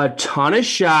a ton of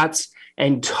shots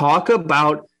and talk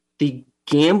about the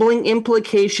gambling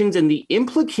implications and the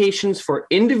implications for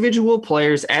individual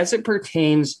players as it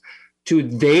pertains to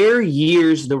their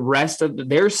years, the rest of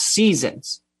their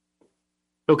seasons.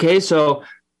 Okay, so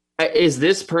is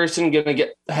this person going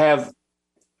to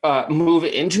move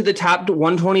into the top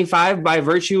 125 by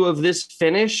virtue of this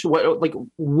finish?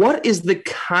 What is the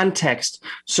context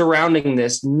surrounding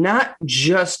this? Not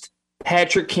just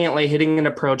Patrick Cantlay hitting an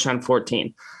approach on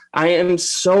 14. I am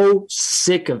so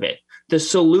sick of it. The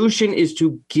solution is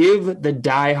to give the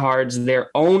diehards their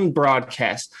own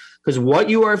broadcast, because what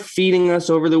you are feeding us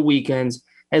over the weekends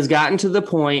has gotten to the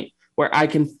point where I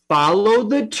can follow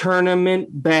the tournament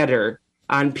better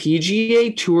on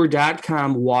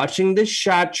PGAtour.com watching the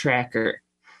shot tracker.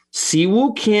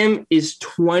 Siwoo Kim is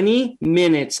 20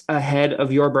 minutes ahead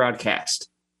of your broadcast.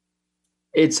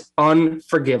 It's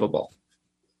unforgivable.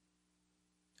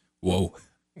 Whoa.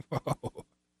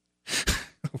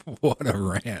 What a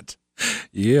rant.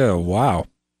 Yeah, wow.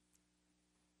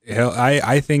 Hell,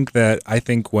 I think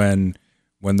when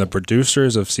the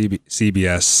producers of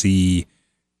CBS see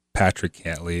Patrick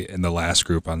Cantlay in the last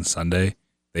group on Sunday,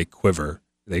 they quiver.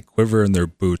 They quiver in their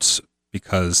boots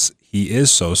because he is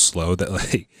so slow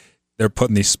that they're put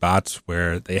in these spots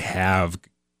where they have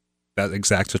that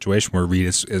exact situation where Reed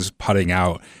is putting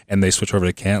out and they switch over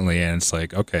to Cantlay and it's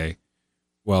like, okay,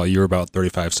 well, you're about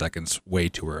 35 seconds way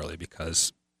too early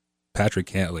because Patrick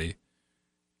Cantlay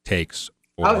takes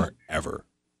forever.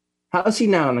 How is he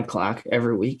not on the clock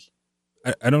every week?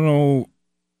 I don't know.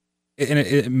 And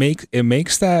it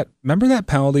makes that, remember that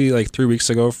penalty like 3 weeks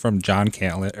ago from John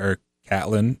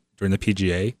Catlin during the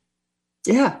PGA?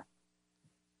 Yeah.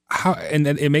 And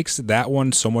then it makes that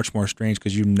one so much more strange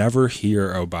because you never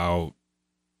hear about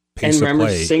pace of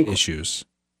play issues.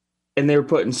 And they were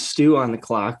putting Stu on the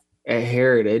clock at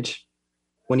Heritage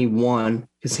when he won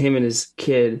because him and his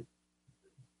kid.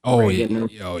 Oh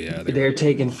yeah. They're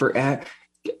taking forever.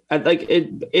 Like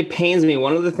it pains me.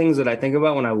 One of the things that I think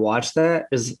about when I watch that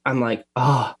is I'm like,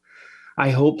 I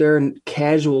hope there are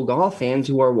casual golf fans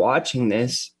who are watching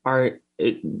this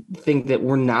think that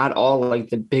we're not all like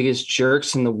the biggest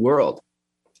jerks in the world.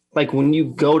 Like when you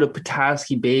go to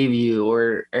Petoskey Bayview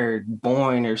or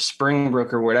Boyne or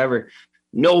Springbrook or whatever,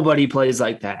 nobody plays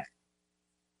like that.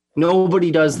 Nobody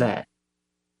does that.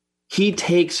 He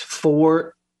takes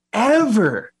forever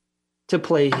to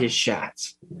play his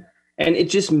shots. And it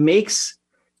just makes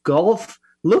golf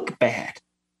look bad.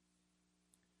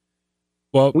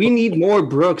 Well, we need more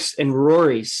Brooks and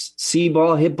Rory's see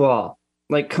ball, hit ball.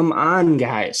 Like, come on,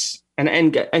 guys. And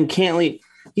Cantlay,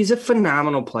 he's a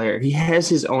phenomenal player. He has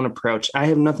his own approach. I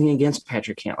have nothing against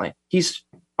Patrick Cantlay. He's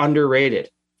underrated.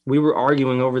 We were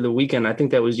arguing over the weekend. I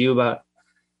think that was you about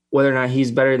whether or not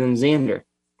he's better than Xander,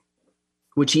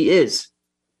 which he is.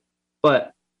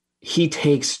 But he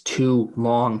takes too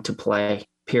long to play,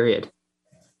 period.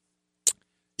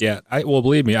 Yeah,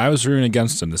 believe me, I was rooting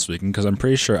against him this weekend because I'm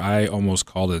pretty sure I almost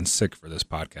called in sick for this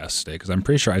podcast today because I'm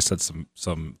pretty sure I said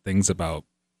some things about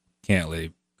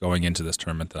Cantlay going into this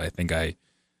tournament that I think I.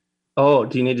 Oh,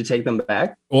 do you need to take them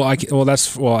back? I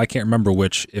can't remember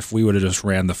which. If we would have just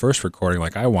ran the first recording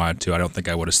like I wanted to, I don't think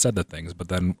I would have said the things. But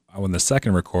then when the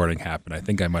second recording happened, I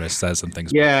think I might have said some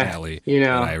things. Yeah, about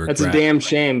Cantlay that's a damn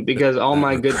shame because all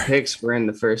my good picks were in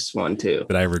the first one too.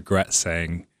 That I regret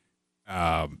saying.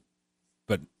 But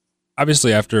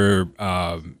obviously, after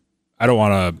I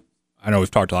know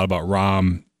we've talked a lot about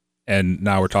Rahm. And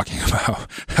now we're talking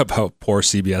about poor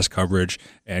CBS coverage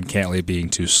and Cantlay being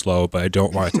too slow, but I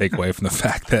don't want to take away from the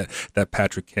fact that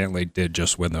Patrick Cantlay did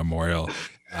just win the Memorial,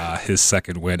 his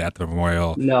second win at the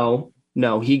Memorial.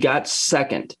 No, he got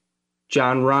second.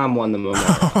 Jon Rahm won the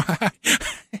Memorial.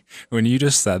 When you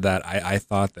just said that, I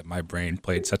thought that my brain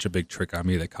played such a big trick on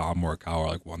me that Colin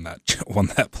Morikawa won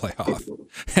that playoff.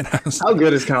 And how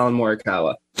good is Colin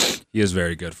Morikawa? He is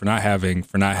very good for not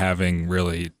having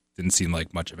really. Didn't seem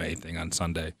like much of anything on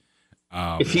Sunday.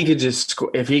 If he could just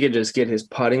get his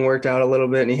putting worked out a little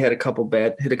bit, and he hit a couple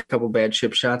bad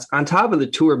chip shots on top of the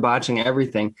tour botching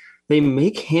everything, they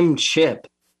make him chip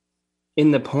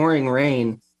in the pouring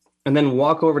rain, and then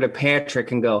walk over to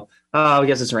Patrick and go, "Oh, I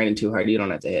guess it's raining too hard. You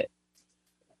don't have to hit."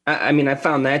 I mean, I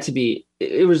found that to be.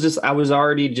 It was just I was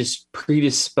already just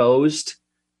predisposed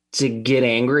to get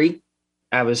angry.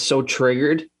 I was so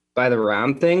triggered by the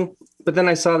Rahm thing, but then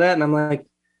I saw that, and I'm like.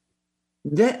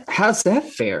 How's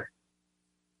that fair?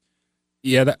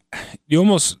 Yeah,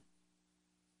 there's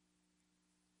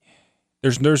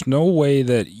no way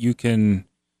that you can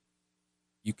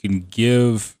you can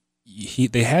give.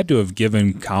 They had to have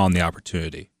given Colin the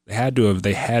opportunity. They had to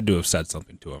have said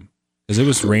something to him because it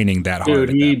was raining that hard. Dude,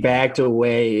 he backed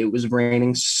away. It was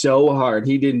raining so hard.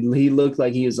 He looked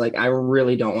like he was like, I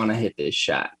really don't want to hit this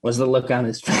shot. Was the look on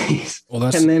his face. Well,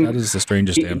 that is the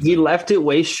strangest damn thing. He left it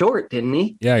way short, didn't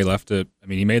he? Yeah, he left it. I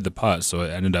mean, he made the putt, so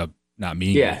it ended up not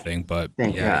meaning anything. But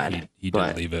thank God. He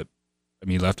did leave it. I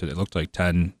mean, he left it. It looked like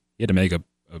 10. He had to make a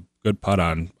good putt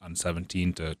on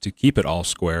 17 to keep it all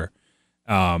square.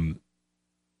 All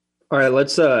right,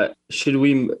 let's should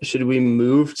we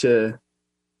move to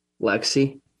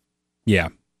Lexi? Yeah.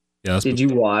 Did you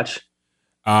watch?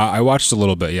 I watched a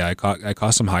little bit. Yeah, I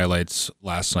caught some highlights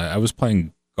last night. I was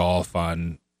playing golf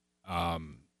on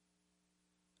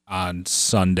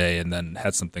Sunday, and then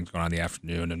had some things going on in the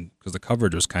afternoon. And because the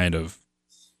coverage was kind of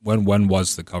when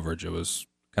was the coverage? It was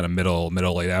kind of middle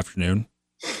late afternoon.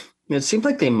 It seemed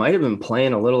like they might have been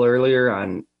playing a little earlier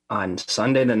on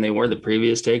Sunday than they were the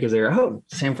previous day because they were out in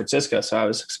San Francisco. So I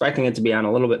was expecting it to be on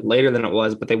a little bit later than it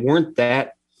was, but they weren't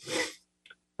that.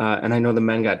 And I know the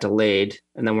men got delayed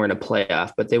and then we're in a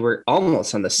playoff, but they were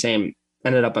almost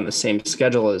ended up on the same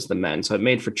schedule as the men. So it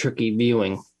made for tricky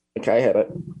viewing. Like I had a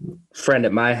friend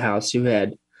at my house who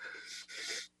had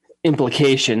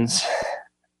implications,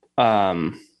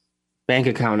 bank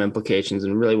account implications,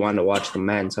 and really wanted to watch the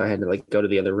men. So I had to go to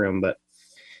the other room, but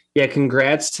yeah,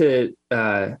 congrats to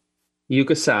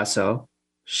Yuka Sasso.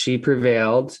 She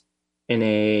prevailed in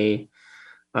a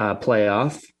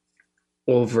playoff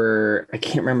over, I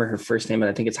can't remember her first name, but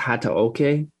I think it's Hata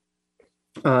Oke.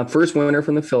 First winner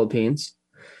from the Philippines,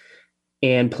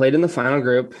 and played in the final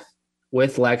group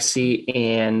with Lexi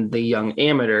and the young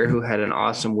amateur who had an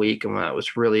awesome week. And it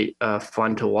was really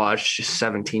fun to watch, just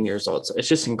 17 years old. So it's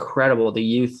just incredible, the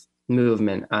youth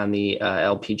movement on the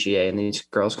LPGA, and these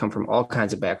girls come from all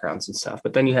kinds of backgrounds and stuff.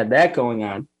 But then you had that going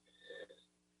on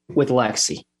with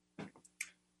Lexi,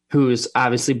 who's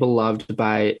obviously beloved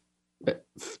by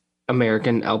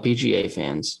American LPGA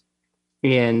fans,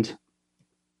 and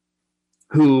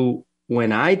who,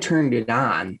 when I turned it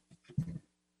on,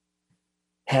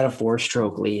 had a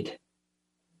 4-stroke lead.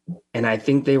 And I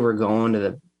think they were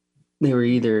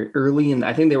either early in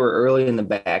the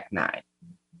back 9.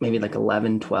 Maybe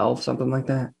 11, 12, something like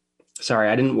that. Sorry,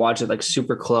 I didn't watch it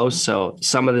super close, so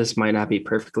some of this might not be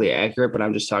perfectly accurate, but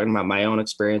I'm just talking about my own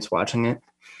experience watching it.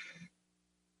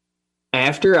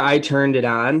 After I turned it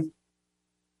on,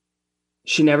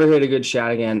 she never hit a good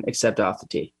shot again except off the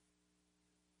tee.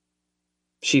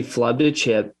 She flubbed a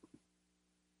chip.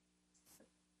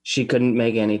 She couldn't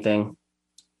make anything.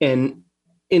 And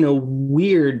in a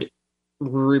weird,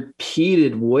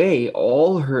 repeated way,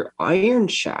 all her iron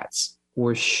shots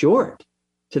were short,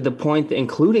 to the point that,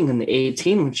 including in the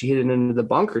 18 when she hit it into the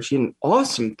bunker, she had an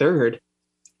awesome third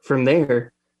from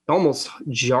there, almost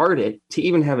jarred it to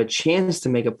even have a chance to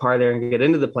make a par there and get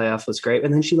into the playoff was great.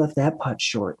 And then she left that putt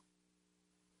short.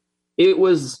 It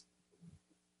was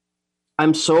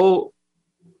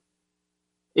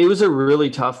a really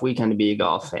tough weekend to be a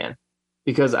golf fan,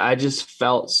 because I just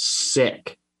felt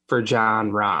sick for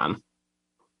Jon Rahm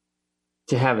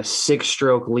to have a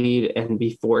 6-stroke lead and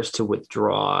be forced to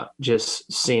withdraw.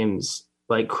 Just seems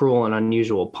like cruel and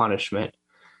unusual punishment.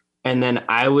 And then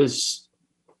I was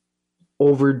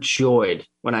overjoyed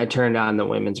when I turned on the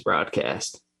women's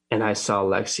broadcast and I saw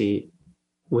Lexi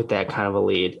with that kind of a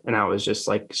lead. And I was just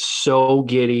so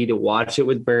giddy to watch it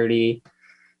with Birdie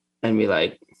and be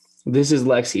like, this is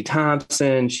Lexi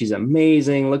Thompson. She's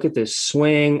amazing. Look at this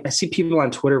swing. I see people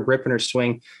on Twitter ripping her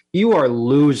swing. You are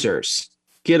losers.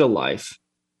 Get a life.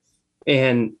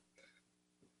 And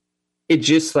it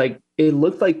just it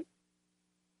looked like,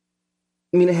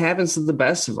 it happens to the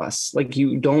best of us.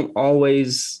 You don't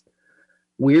always,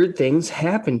 weird things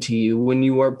happen to you when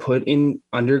you are put in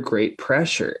under great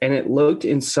pressure. And it looked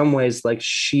in some ways like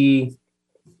she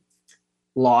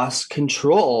lost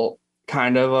control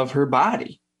kind of her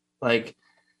body.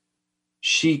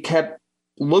 She kept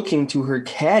looking to her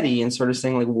caddy and sort of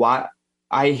saying why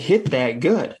I hit that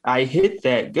good. I hit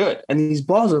that good. And these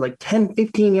balls are 10,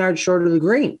 15 yards short of the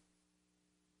green.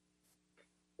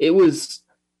 It was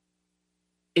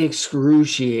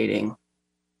excruciating.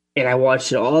 And I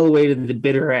watched it all the way to the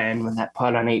bitter end when that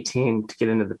putt on 18 to get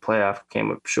into the playoff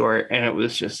came up short. And it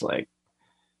was just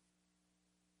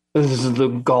this is the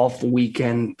golf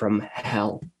weekend from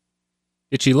hell.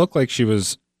 Did she look like she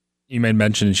was, you made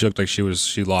mention, she looked like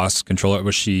she lost control.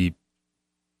 Was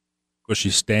she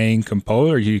staying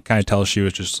composed, or you kind of tell she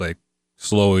was just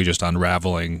slowly just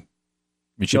unraveling?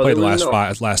 She played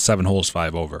the last 7 holes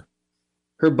 5 over.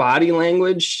 Her body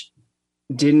language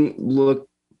didn't look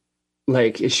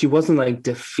like she wasn't like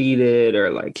defeated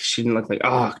or like she didn't look like,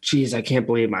 oh geez, I can't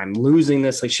believe I'm losing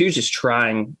this. Like she was just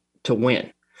trying to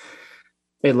win.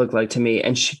 It looked like to me,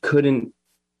 and she couldn't,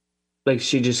 like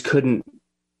she just couldn't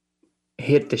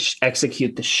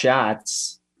execute the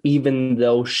shots, even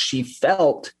though she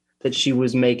felt that she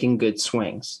was making good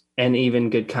swings and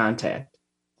even good contact.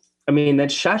 I mean,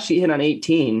 that shot she hit on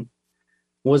 18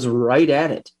 was right at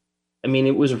it. I mean,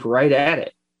 it was right at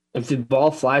it. If the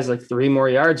ball flies like 3 more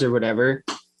yards or whatever,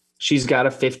 she's got a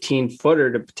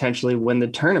 15-footer to potentially win the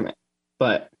tournament.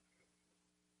 But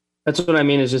that's what I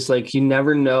mean, is just like you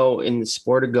never know in the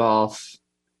sport of golf,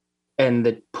 and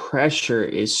the pressure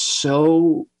is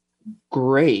so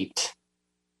great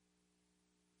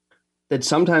that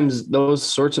sometimes those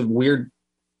sorts of weird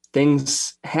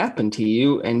things happen to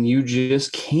you and you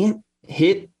just can't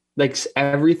hit. Like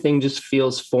everything just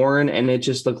feels foreign, and it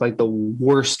just looked like the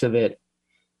worst of it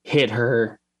hit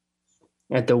her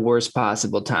at the worst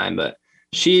possible time. But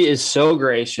she is so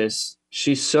gracious.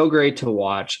 She's so great to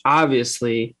watch.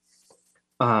 Obviously,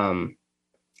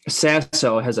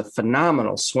 Sasso has a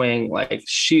phenomenal swing. Like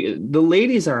the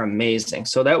ladies are amazing.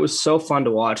 So that was so fun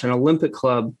to watch. And Olympic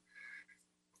Club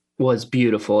was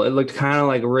beautiful. It looked kind of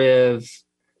like Riv,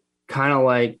 kind of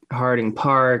like Harding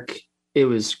Park. It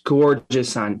was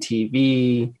gorgeous on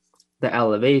TV. The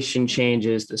elevation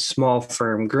changes, the small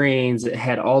firm greens. It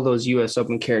had all those US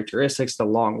Open characteristics, the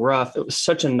long rough. It was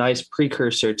such a nice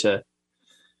precursor to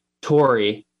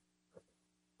Torrey.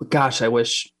 Gosh,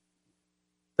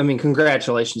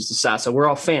 congratulations to Sasso. We're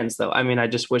all fans, though. I mean, I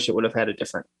just wish it would have had a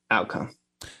different outcome.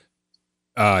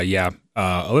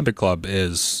 Olympic Club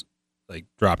is like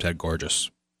drop dead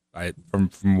gorgeous. From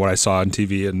what I saw on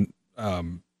TV and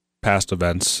past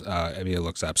events, I mean, it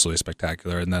looks absolutely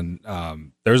spectacular. And then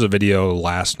there's a video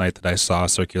last night that I saw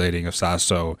circulating of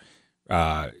Sasso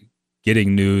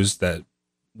getting news that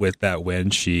with that win,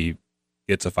 she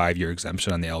gets a 5-year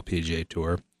exemption on the LPGA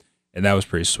Tour, and that was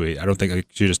pretty sweet. I don't think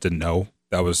she just didn't know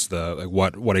that was the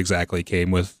what exactly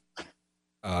came with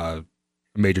a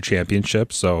major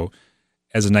championship. So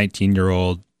as a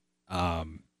 19-year-old,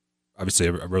 obviously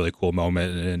a really cool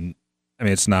moment. And I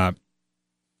mean, it's not.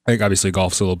 I think obviously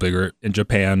golf's a little bigger in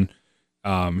Japan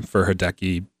for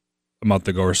Hideki a month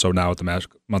ago or so now with the month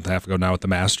and a half ago now with the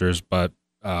Masters, but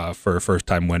for a first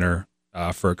time winner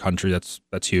for a country that's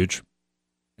huge,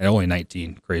 and only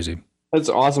 19, crazy. That's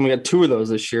awesome. We got 2 of those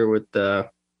this year with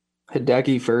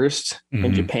Hideki first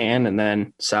in Japan, and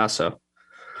then Sasso.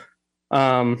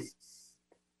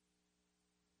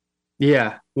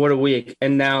 Yeah, what a week!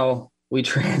 And now we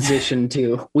transition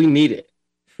to we need it.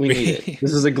 We need it.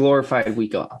 This is a glorified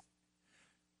week off.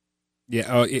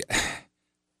 Yeah.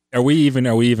 Are we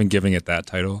even giving it that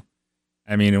title?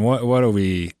 I mean, what are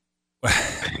we?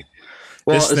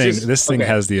 This thing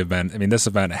has the event. I mean, this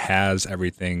event has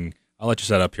everything. I'll let you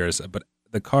set up here, but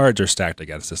the cards are stacked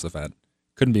against this event.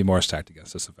 Couldn't be more stacked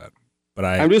against this event. But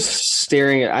I'm just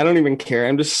staring at. I don't even care.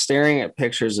 I'm just staring at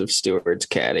pictures of Stewart's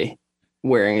caddy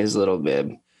wearing his little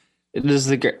bib. And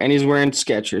he's wearing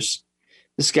Skechers.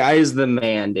 This guy is the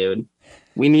man, dude.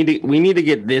 We need to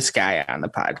get this guy on the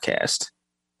podcast.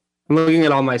 I'm looking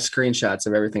at all my screenshots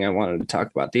of everything I wanted to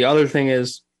talk about. The other thing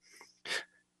is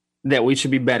that we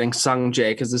should be betting Sung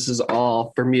Jae because this is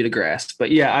all Bermuda grass.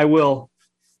 But yeah, I will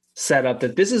set up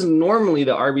that this is normally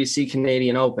the RBC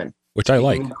Canadian Open, which I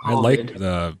like. I like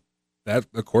the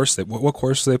course. What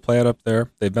course do they play at up there?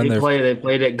 They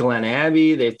played at Glen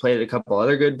Abbey. They've played at a couple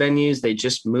other good venues. They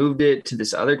just moved it to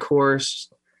this other course.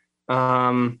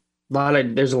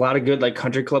 There's a lot of good like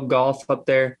country club golf up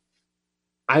there.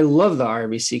 I love the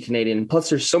RBC Canadian. Plus,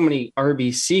 there's so many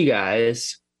RBC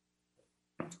guys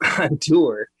on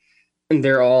tour, and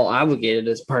they're all obligated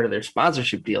as part of their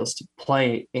sponsorship deals to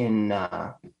play in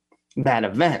that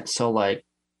event. So, like,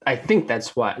 I think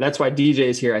that's why DJ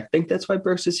is here. I think that's why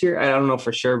Brooks is here. I don't know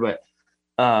for sure, but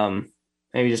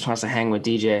maybe he just wants to hang with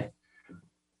DJ.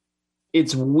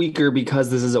 It's weaker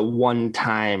because this is a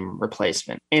one-time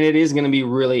replacement, and it is going to be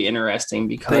really interesting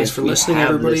because thanks for listening,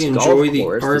 everybody. Enjoy the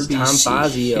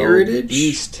RBC Heritage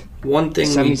Beast. One thing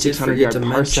we did forget to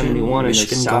mention: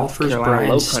 Michigan golfers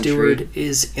Brian Stewart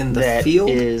is in the field.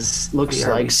 Looks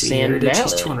like Sand Valley.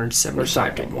 He's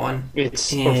 275-1.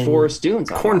 It's for Forest Dunes.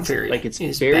 Corn Ferry. Like it's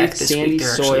very sandy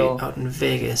soil out in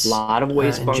Vegas. A lot of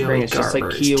waste bunkering. It's just like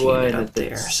Kiowa and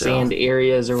the sand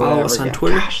areas or whatever. Follow us on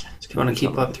Twitter. If you want to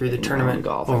keep up through the tournament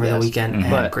over the weekend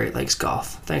at Great Lakes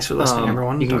Golf. Thanks for listening,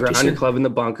 everyone. You can ground your club in the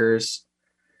bunkers.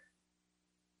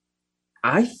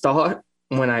 I thought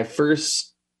when I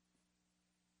first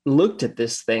looked at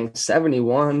this thing,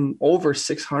 71, over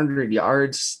 600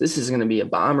 yards, this is going to be a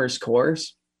bomber's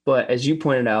course. But as you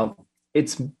pointed out,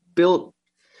 it's built.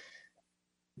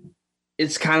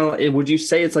 It's kind of, would you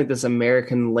say it's like this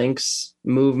American Links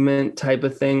movement type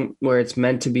of thing where it's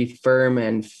meant to be firm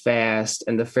and fast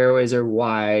and the fairways are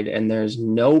wide and there's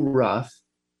no rough.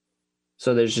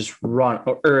 So there's just run,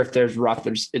 or if there's rough,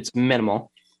 it's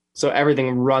minimal. So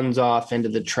everything runs off into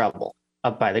the treble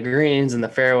up by the greens and the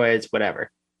fairways, whatever.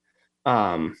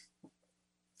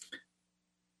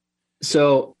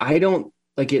 So I don't,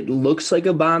 like, it looks like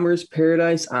a bomber's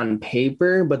paradise on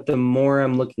paper, but the more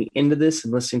I'm looking into this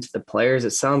and listening to the players,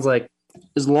 it sounds like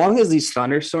as long as these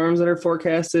thunderstorms that are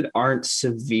forecasted aren't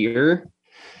severe,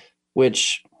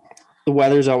 which the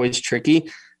weather's always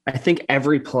tricky, I think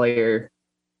every player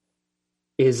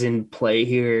is in play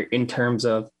here in terms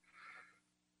of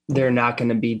they're not going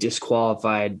to be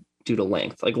disqualified due to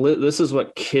length. Like, this is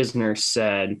what Kisner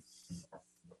said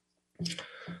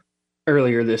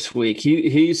earlier this week.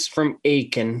 He's from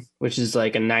Aiken, which is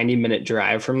like a 90-minute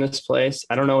drive from this place.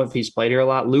 I don't know if he's played here a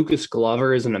lot. Lucas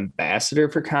Glover is an ambassador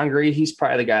for Congaree. He's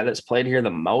probably the guy that's played here the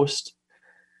most.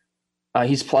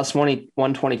 He's plus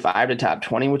 125 to top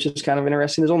 20, which is kind of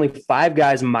interesting. There's only 5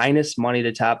 guys minus money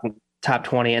to top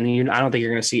 20, and I don't think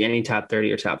you're going to see any top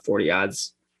 30 or top 40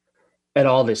 odds at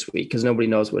all this week because nobody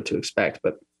knows what to expect.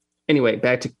 But anyway,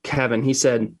 back to Kevin. He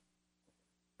said,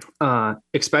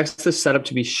 expects the setup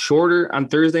to be shorter on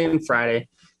Thursday and Friday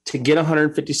to get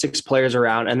 156 players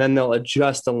around, and then they'll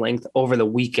adjust the length over the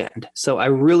weekend. So I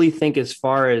really think as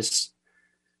far as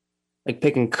like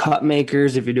picking cut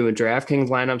makers, if you're doing DraftKings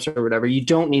lineups or whatever, you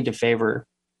don't need to favor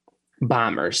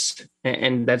bombers.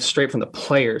 And that's straight from the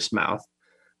player's mouth.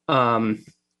 And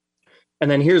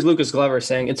then here's Lucas Glover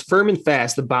saying, it's firm and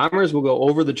fast. The bombers will go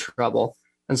over the treble,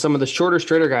 and some of the shorter,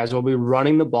 straighter guys will be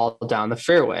running the ball down the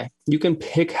fairway. You can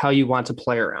pick how you want to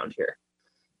play around here.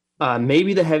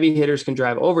 Maybe the heavy hitters can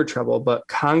drive over treble, but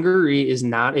Congaree is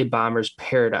not a bomber's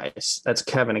paradise. That's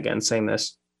Kevin again saying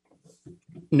this,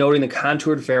 noting the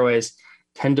contoured fairways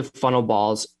tend to funnel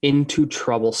balls into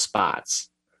trouble spots.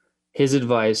 His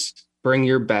advice, bring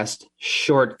your best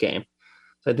short game.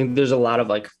 So I think there's a lot of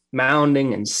like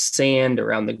mounding and sand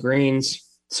around the greens.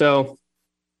 So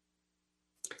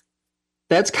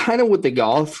that's kind of what the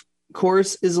golf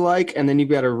course is like. And then you've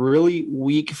got a really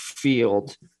weak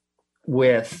field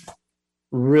with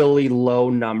really low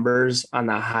numbers on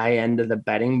the high end of the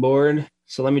betting board.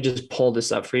 So let me just pull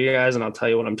this up for you guys and I'll tell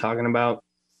you what I'm talking about.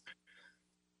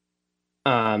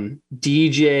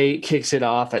 DJ kicks it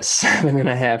off at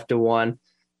 7.5 to 1,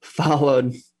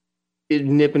 followed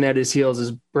nipping at his heels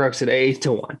is Brooks at 8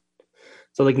 to 1.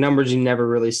 So like numbers you never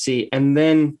really see. And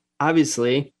then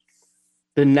obviously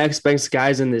the next best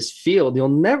guys in this field, you'll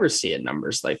never see at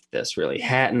numbers like this really.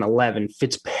 Hatton 11,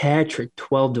 Fitzpatrick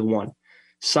 12 to 1,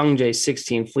 Sungjae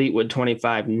 16, Fleetwood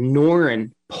 25,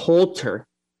 Noren Poulter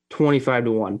 25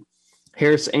 to 1,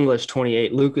 Harris English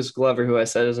 28, Lucas Glover, who I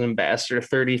said is an ambassador,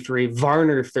 33,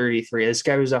 Varner 33. This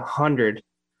guy was 100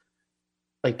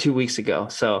 like 2 weeks ago.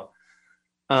 So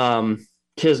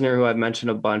Kisner, who I've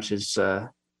mentioned a bunch, is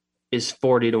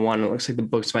 40 to 1. It looks like the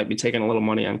books might be taking a little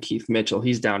money on Keith Mitchell.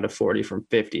 He's down to 40 from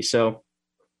 50. So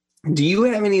do you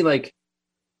have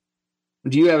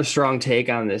a strong take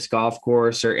on this golf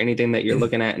course or anything that you're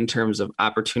looking at in terms of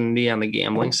opportunity on the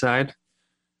gambling side?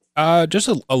 Just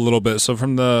a little bit. So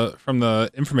from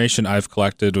the information I've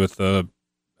collected with the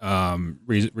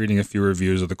reading a few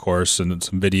reviews of the course and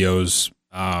some videos,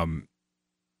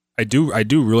 I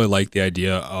do really like the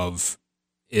idea of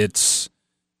it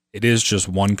is just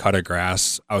one cut of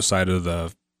grass outside of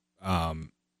the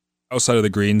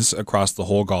greens across the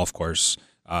whole golf course.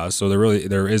 So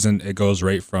there isn't. It goes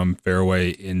right from fairway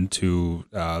into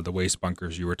the waste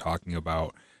bunkers you were talking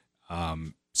about.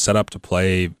 Set up to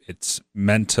play. It's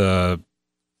meant to,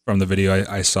 from the video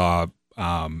I saw,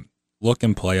 look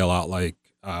and play a lot like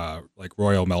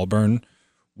Royal Melbourne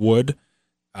would,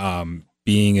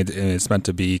 being it's meant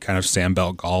to be kind of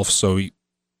sandbelt golf. So,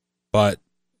 but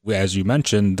as you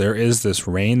mentioned, there is this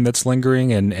rain that's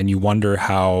lingering, and you wonder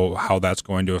how that's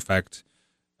going to affect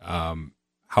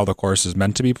how the course is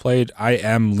meant to be played. I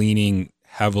am leaning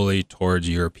heavily towards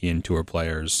European Tour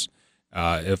players.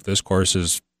 If this course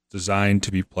is designed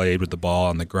to be played with the ball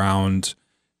on the ground,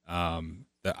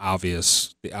 the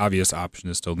obvious option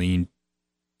is to lean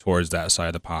towards that side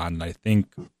of the pond. I think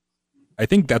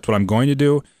that's what I'm going to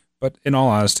do. But in all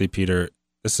honesty, Peter,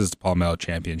 this is the Palmetto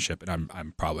Championship, and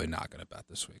I'm probably not going to bet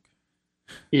this week.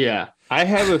 Yeah, I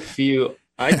have a few.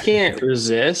 I can't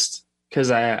resist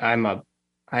because I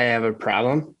have a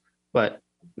problem. But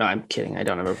no, I'm kidding. I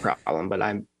don't have a problem. But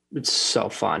it's so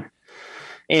fun,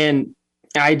 and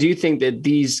I do think that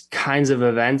these kinds of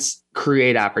events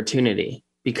create opportunity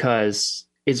because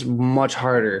it's much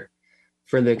harder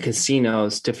for the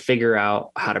casinos to figure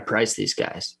out how to price these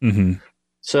guys. Mm-hmm.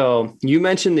 So you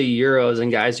mentioned the Euros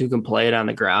and guys who can play it on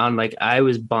the ground. Like I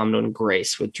was bummed when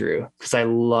Grace withdrew because I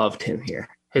loved him here.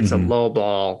 Hits a low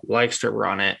ball, likes to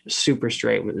run it, super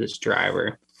straight with his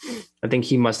driver. I think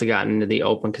he must have gotten into the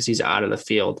Open because he's out of the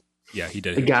field. Yeah, he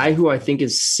did. The guy who I think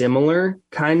is similar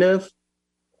kind of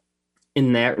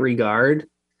in that regard,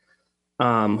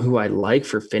 who I like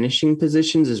for finishing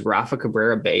positions is Rafa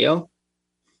Cabrera Bello.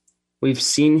 We've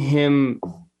seen him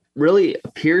really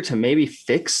appear to maybe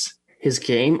fix his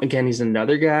game. Again, he's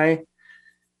another guy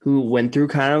who went through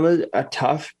kind of a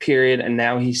tough period, and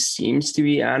now he seems to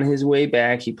be on his way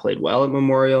back. He played well at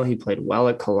Memorial. He played well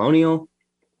at Colonial.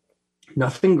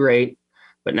 Nothing great,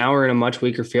 but now we're in a much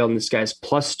weaker field, and this guy's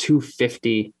plus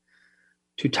 250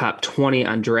 to top 20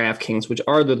 on DraftKings, which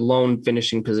are the lone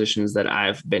finishing positions that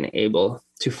I've been able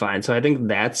to find. So I think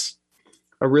that's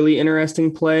a really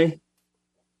interesting play.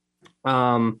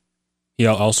 He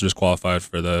also just qualified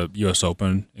for the U.S.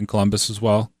 Open in Columbus as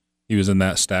well. He was in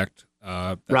that stacked.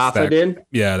 Rafa did?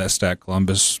 Yeah, that stacked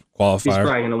Columbus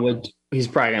qualifier. He's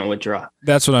probably gonna withdraw.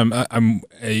 That's what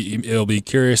it'll be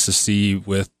curious to see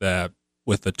with the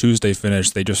Tuesday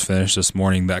finish. They just finished this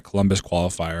morning that Columbus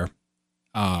qualifier.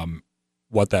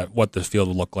 What the field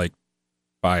will look like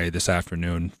by this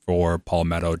afternoon for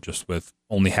Palmetto, just with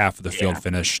only half of the field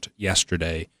finished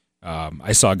yesterday.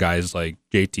 I saw guys like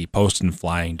JT Poston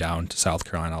flying down to South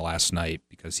Carolina last night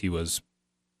because he was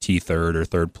third or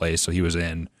third place, so he was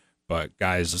in. But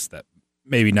guys that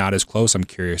maybe not as close, I'm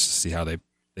curious to see how they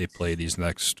play these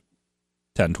next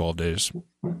 10, 12 days.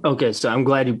 Okay, so I'm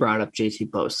glad you brought up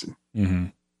JT Poston. Mm-hmm.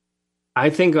 I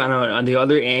think on the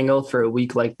other angle for a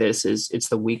week like this is it's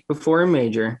the week before a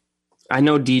major. I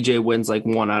know DJ wins like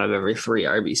 1 out of every 3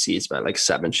 RBCs by like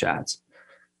 7 shots.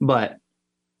 And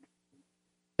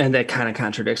that kind of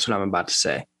contradicts what I'm about to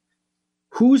say.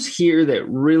 Who's here that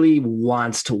really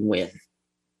wants to win?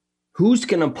 Who's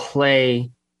going to play?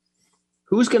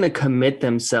 Who's going to commit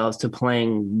themselves to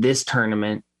playing this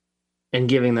tournament and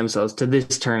giving themselves to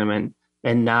this tournament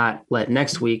and not let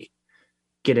next week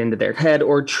get into their head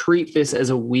or treat this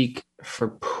as a week for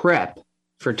prep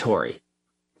for Torrey,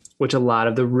 which a lot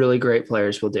of the really great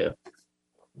players will do.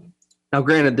 Now,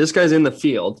 granted, this guy's in the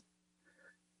field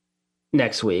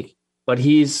next week, but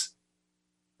he's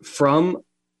from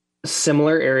a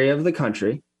similar area of the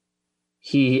country.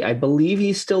 I believe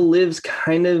he still lives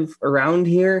kind of around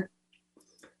here.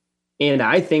 And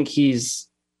I think his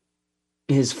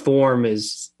form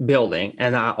is building.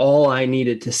 And all I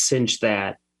needed to cinch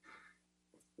that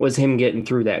was him getting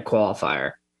through that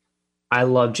qualifier. I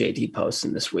love JT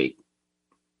Poston this week.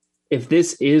 If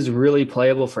this is really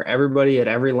playable for everybody at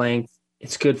every length,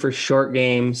 it's good for short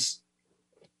games.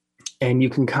 And you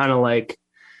can kind of like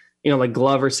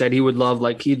Glover said, he'd love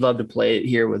to play it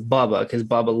here with Bubba because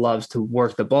Bubba loves to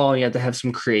work the ball. You have to have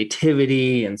some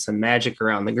creativity and some magic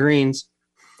around the greens.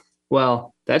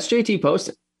 Well, that's JT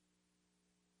Poston.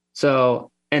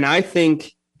 So, and I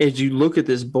think as you look at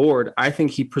this board, I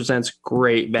think he presents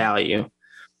great value.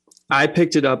 I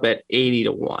picked it up at 80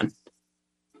 to 1.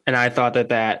 And I thought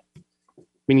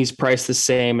he's priced the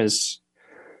same as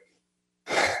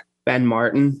Ben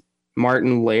Martin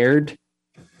Laird.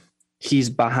 He's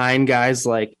behind guys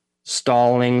like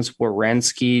Stallings,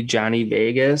 Werenski, Johnny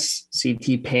Vegas,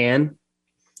 CT Pan.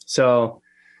 So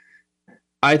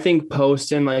I think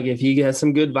Poston, like if he gets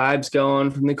some good vibes going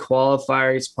from the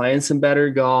qualifier, he's playing some better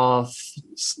golf,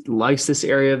 likes this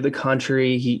area of the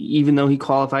country. Even though he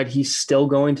qualified, he's still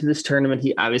going to this tournament.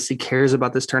 He obviously cares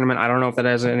about this tournament. I don't know if that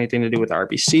has anything to do with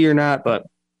RBC or not, but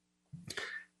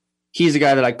he's a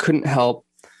guy that I couldn't help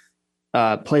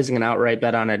placing an outright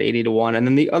bet on at 80 to 1. And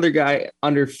then the other guy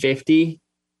under 50,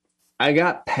 I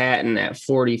got Patton at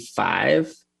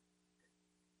 45.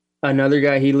 Another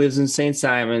guy, he lives in St.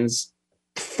 Simons.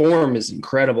 Form is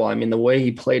incredible. I mean, the way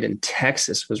he played in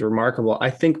Texas was remarkable. I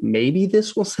think maybe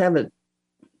this will have a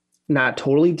not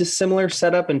totally dissimilar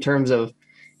setup in terms of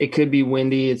it could be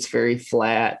windy. It's very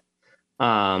flat.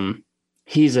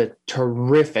 He's a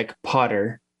terrific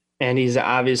putter, and he's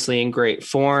obviously in great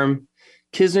form.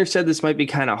 Kisner said this might be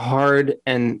kind of hard,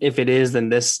 and if it is, then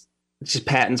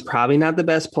Patton's probably not the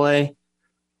best play.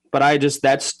 But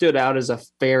that stood out as a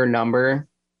fair number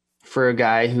for a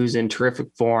guy who's in terrific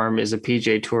form, is a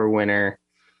PGA Tour winner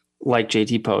like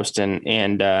JT Poston,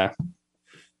 and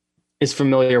is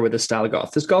familiar with the style of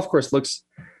golf. This golf course looks,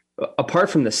 apart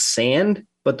from the sand,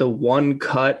 but the one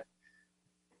cut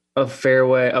of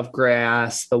fairway of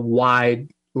grass, the wide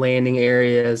landing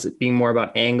areas, it being more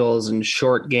about angles and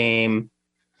short game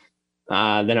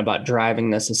than about driving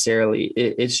necessarily.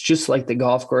 It's just like the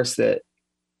golf course that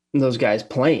those guys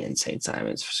play in St.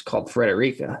 Simons. It's called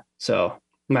Frederica. So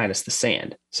minus the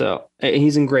sand. So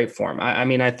he's in great form. I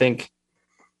mean, I think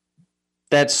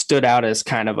that stood out as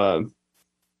kind of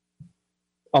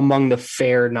among the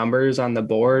fair numbers on the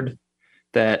board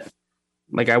that,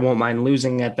 like, I won't mind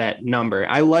losing at that number.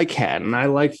 I like Hatton. I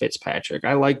like Fitzpatrick.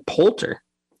 I like Poulter.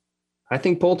 I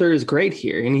think Poulter is great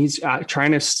here, and he's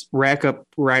trying to rack up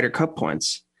Ryder Cup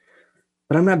points.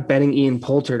 But I'm not betting Ian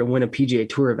Poulter to win a PGA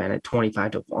Tour event at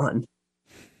 25-1.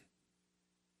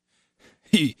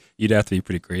 You'd have to be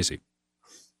pretty crazy.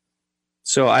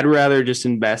 So I'd rather just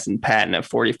invest in Patton at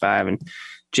 45 and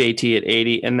JT at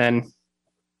 80. And then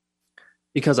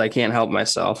because I can't help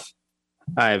myself,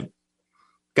 I've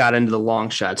got into the long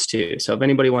shots too. So if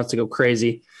anybody wants to go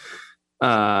crazy,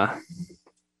 I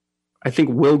think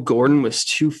Will Gordon was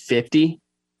 250.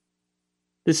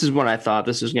 This is when I thought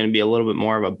this was going to be a little bit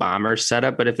more of a bomber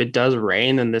setup. But if it does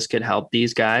rain, then this could help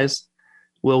these guys.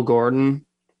 Will Gordon,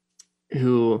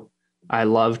 who I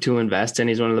love to invest in.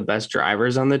 He's one of the best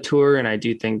drivers on the tour, and I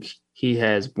do think he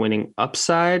has winning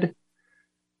upside.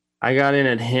 I got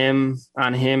in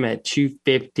on him at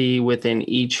 250 within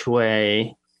each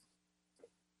way.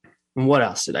 And what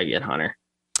else did I get, Hunter?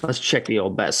 Let's check the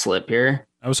old bet slip here.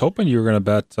 I was hoping you were going to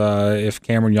bet if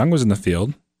Cameron Young was in the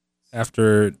field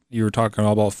after you were talking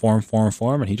all about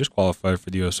form, and he just qualified for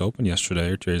the U.S. Open yesterday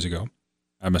or 2 days ago.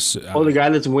 The guy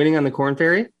that's winning on the Corn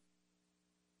Ferry?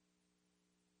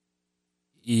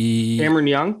 Cameron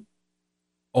Young?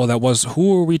 Oh, that was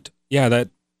who are we?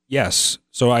 Yes.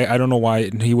 So I don't know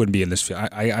why he wouldn't be in this field.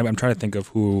 I'm trying to think of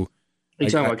who. Are you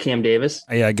talking about Cam Davis?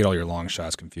 I get all your long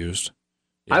shots confused.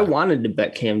 Yeah. I wanted to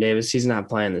bet Cam Davis. He's not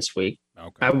playing this week.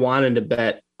 Okay. I wanted to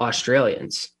bet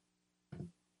Australians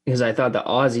because I thought the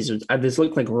Aussies this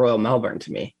looked like Royal Melbourne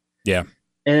to me. Yeah.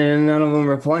 And none of them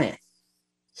were playing.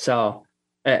 So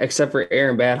except for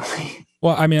Aaron Baddeley.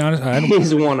 Well, I mean, honestly,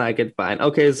 he's one I could find.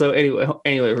 Okay, so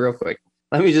anyway, real quick,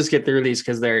 let me just get through these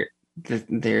because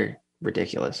they're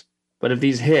ridiculous. But if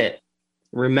these hit,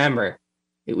 remember,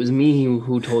 it was me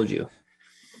who told you.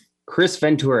 Chris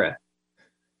Ventura,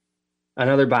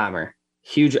 another bomber,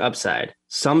 huge upside.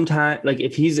 Sometime, like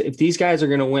if these guys are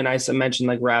going to win, I mentioned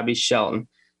like Robbie Shelton.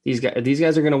 These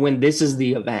guys are going to win. This is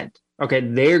the event. Okay,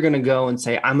 they're going to go and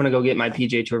say, I'm going to go get my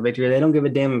PGA Tour victory. They don't give a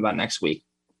damn about next week.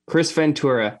 Chris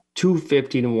Ventura,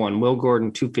 250-1. Will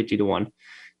Gordon, 250-1.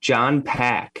 John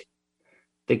Pack,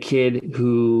 the kid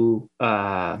who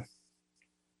won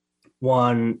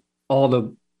all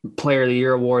the Player of the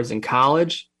Year awards in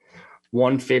college,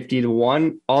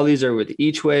 150-1. All these are with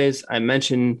each ways. I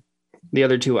mentioned the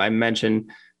other two. I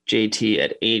mentioned JT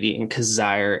at 80 and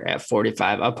Kazire at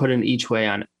 45. I'll put an each way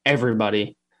on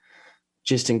everybody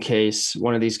just in case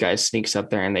one of these guys sneaks up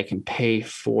there and they can pay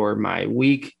for my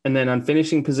week. And then on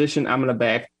finishing position, I'm going to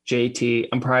back JT.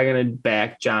 I'm probably going to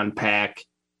back John Pack.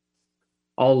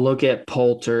 I'll look at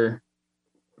Poulter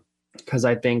because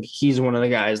I think he's one of the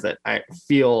guys that I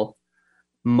feel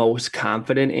most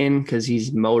confident in because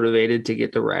he's motivated to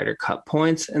get the Ryder Cup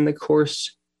points and the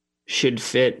course should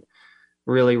fit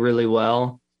really, really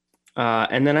well.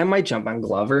 And then I might jump on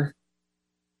Glover,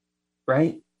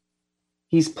 right?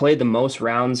 He's played the most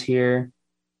rounds here.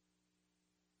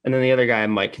 And then the other guy I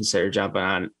might consider jumping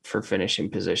on for finishing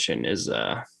position is,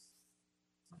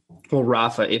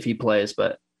 Rafa if he plays.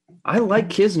 But I like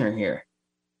Kisner here.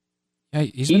 Yeah,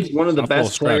 he's one of the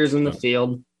best players in the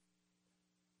field.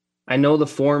 I know the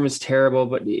form is terrible,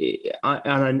 but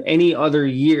on any other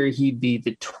year, he'd be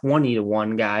the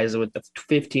 20-1 guys with the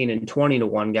 15 and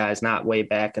 20-1 guys, not way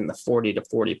back in the 40 to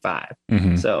 45.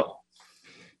 Mm-hmm. So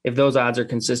if those odds are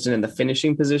consistent in the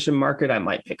finishing position market, I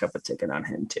might pick up a ticket on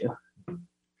him too.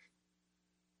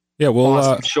 Yeah, well,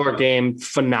 awesome short game,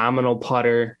 phenomenal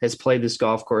putter, has played this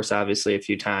golf course obviously a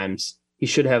few times. He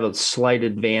should have a slight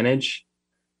advantage,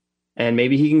 and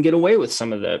maybe he can get away with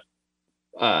some of the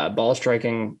ball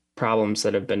striking problems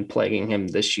that have been plaguing him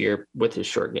this year with his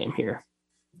short game here,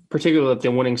 particularly if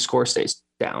the winning score stays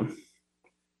down.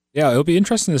 Yeah, it'll be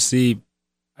interesting to see.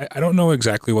 I don't know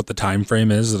exactly what the time frame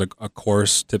is that a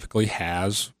course typically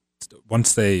has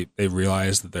once they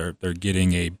realize that they're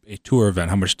getting a tour event,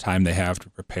 how much time they have to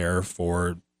prepare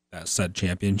for that said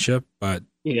championship. But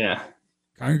yeah,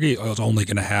 Congregate was only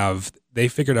going to have, they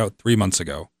figured out 3 months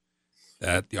ago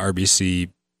that the RBC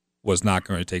was not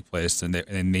going to take place and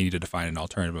they needed to find an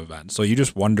alternative event. So you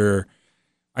just wonder,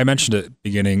 I mentioned at the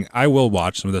beginning, I will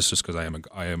watch some of this just because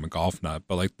I am a golf nut,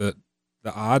 but like the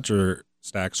odds are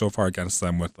stacked so far against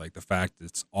them with like the fact that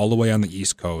it's all the way on the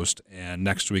East Coast and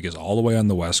next week is all the way on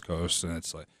the West Coast and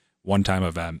it's like one-time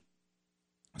event.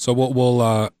 So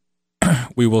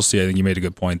we will see. I think you made a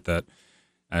good point that,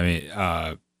 I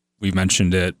mean, we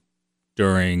mentioned it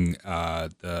during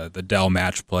the Dell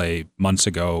match play months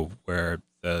ago, where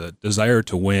the desire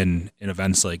to win in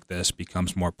events like this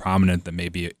becomes more prominent than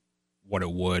maybe what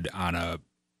it would on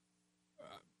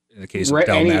in the case of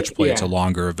Dell match play. It's a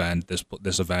longer event.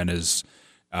 This event is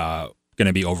going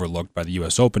to be overlooked by the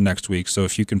U.S. Open next week. So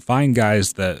if you can find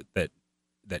guys that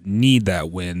need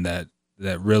that win, that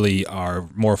really are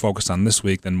more focused on this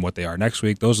week than what they are next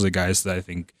week, those are the guys that I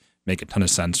think make a ton of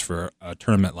sense for a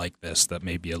tournament like this that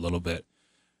may be a little bit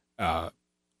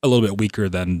weaker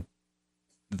than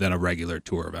a regular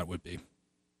tour event would be.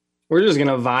 We're just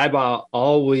gonna vibe out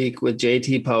all week with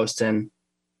JT Poston.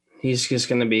 He's just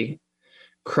gonna be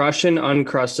crushing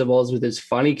Uncrustables with his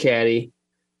funny caddy,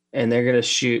 and they're gonna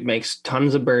makes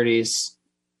tons of birdies,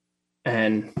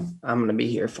 and I'm gonna be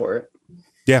here for it.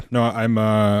 Yeah, no, I'm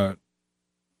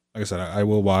like I said, I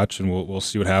will watch, and we'll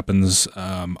see what happens.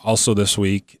 Also this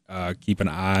week, keep an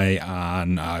eye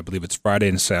on, I believe it's Friday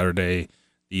and Saturday,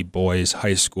 the boys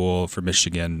high school for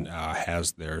Michigan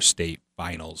has their state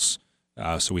finals.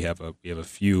 So we have a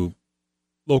few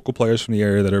local players from the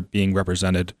area that are being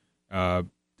represented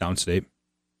downstate.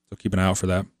 So keep an eye out for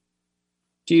that.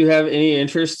 Do you have any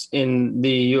interest in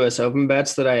the U.S. Open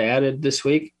bets that I added this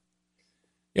week?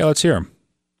 Yeah, let's hear them.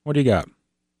 What do you got?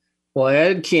 Well, I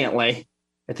added Cantlay.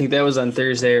 I think that was on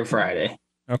Thursday or Friday.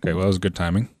 Okay, well, that was good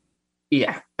timing.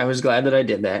 Yeah, I was glad that I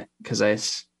did that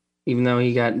because even though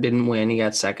he didn't win, he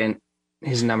got second.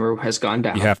 His number has gone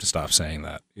down. You have to stop saying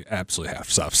that. You absolutely have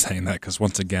to stop saying that because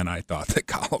once again, I thought that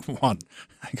Colin won.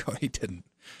 I go, he didn't.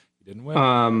 He didn't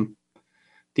win.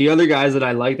 The other guys that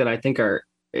I like that I think are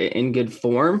in good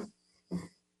form,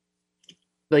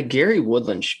 like Gary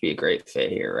Woodland should be a great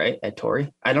fit here, right? At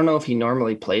Torrey. I don't know if he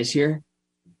normally plays here.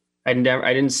 I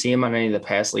didn't see him on any of the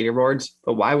past leaderboards,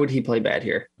 but why would he play bad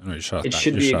here? I know it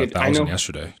should be a good. 1,000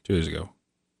 yesterday, 2 days ago.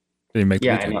 Did he make the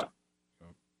weekend? I know.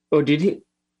 Oh, did he?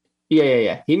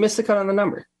 Yeah. He missed the cut on the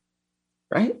number,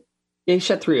 right? Yeah, he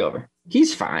shot 3 over.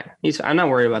 He's fine. I'm not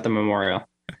worried about the Memorial.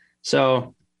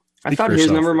 So I thought his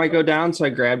number might go down, so I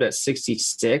grabbed at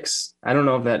 66. I don't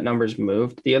know if that number's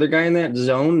moved. The other guy in that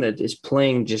zone that is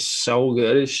playing just so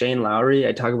good is Shane Lowry.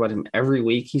 I talk about him every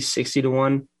week. He's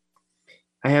 60-1.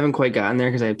 I haven't quite gotten there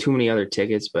because I have too many other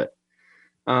tickets, but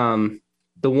the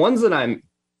ones that I'm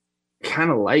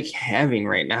kind of like having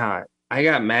right now, I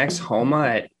got Max Homa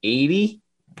at 80,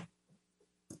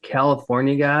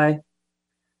 California guy,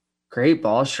 great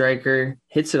ball striker,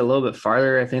 hits it a little bit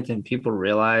farther, I think, than people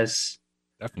realize.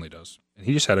 Definitely does. And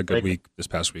he just had a good week this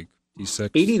past week. He's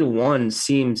 6. 80-1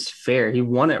 seems fair. He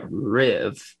won at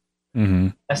Riv. Mm-hmm.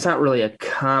 That's not really a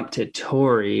comp to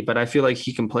Torrey, but I feel like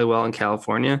he can play well in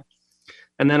California.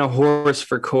 And then a horse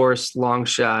for course, long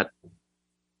shot,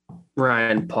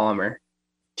 Ryan Palmer,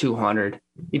 200.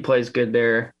 He plays good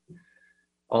there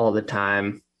all the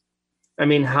time. I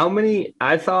mean,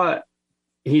 I thought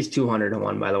he's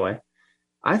 200-1, by the way.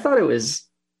 I thought it was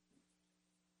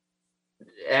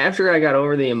after I got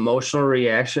over the emotional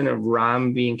reaction of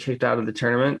Rahm being kicked out of the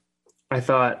tournament, I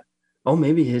thought, oh,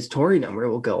 maybe his Torrey number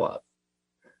will go up.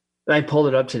 And I pulled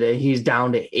it up today. He's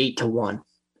down to 8-1.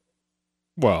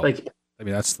 Well, I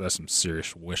mean, that's some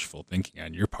serious wishful thinking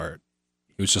on your part.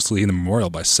 He was just leading the Memorial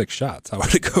by 6 shots. How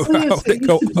would it go?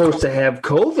 He's supposed to have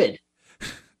COVID.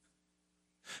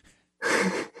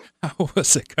 How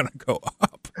was it going to go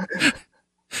up?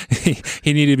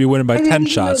 He needed to be winning by 10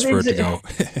 shots for it to go.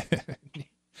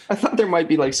 I thought there might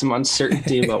be like some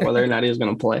uncertainty about whether or not he was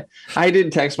going to play. I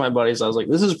did text my buddies. I was like,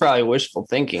 this is probably wishful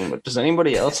thinking, but has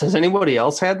anybody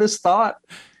else had this thought?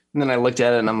 And then I looked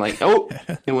at it and I'm like, oh,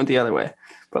 it went the other way.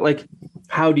 But like,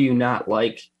 how do you not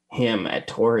like him at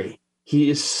Torrey? He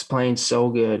is playing so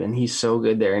good and he's so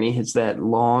good there. And he hits that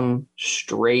long,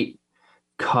 straight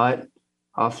cut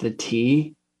off the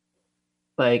tee.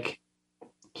 Like,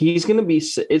 he's going to be,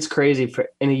 it's crazy for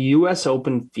in a U.S.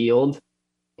 Open field.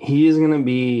 He is going to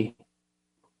be,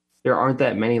 there aren't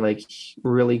that many like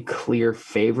really clear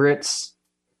favorites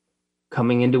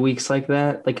coming into weeks like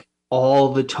that. Like,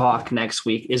 all the talk next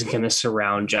week is going to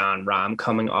surround Jon Rahm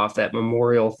coming off that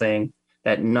Memorial thing,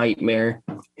 that nightmare,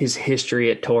 his history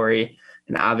at Torrey,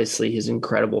 and obviously his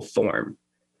incredible form.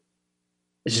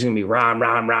 It's just going to be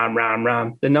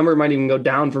Rahm. The number might even go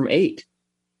down from 8.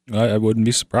 I wouldn't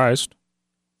be surprised.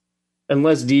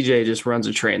 Unless DJ just runs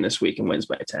a train this week and wins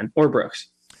by 10, or Brooks.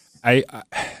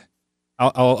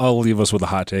 I'll leave us with a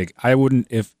hot take. I wouldn't,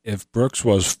 if Brooks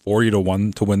was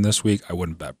 40-1 to win this week, I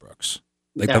wouldn't bet Brooks.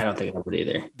 I don't think I would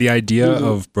either. The idea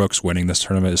of Brooks winning this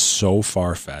tournament is so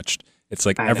far-fetched. It's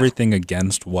like everything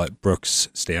against what Brooks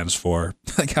stands for.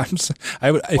 Like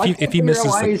if he misses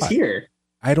why he's here.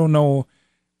 I don't know.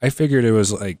 I figured it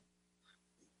was like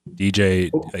DJ,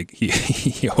 like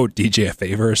he owed DJ a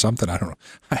favor or something. I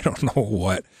don't know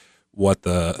what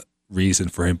the reason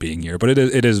for him being here, but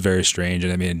it is very strange.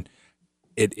 And I mean,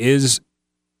 it's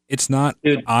not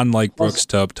unlike Brooks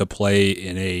to play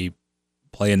in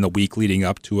the week leading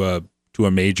up to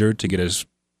a major to get his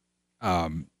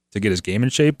game in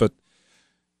shape, but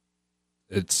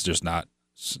it's just not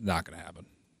going to happen.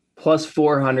 Plus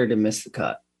 400 to miss the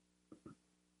cut.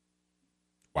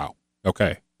 Wow.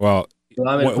 Okay. Well, you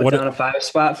want me to put down a 5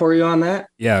 spot for you on that?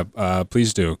 Yeah,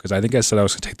 please do, because I think I said I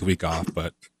was going to take the week off,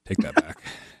 but take that back.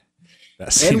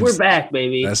 And we're back,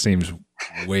 baby. That seems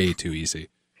way too easy.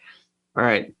 All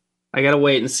right. I got to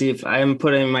wait and see if I haven't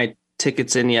put any of my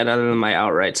tickets in yet other than my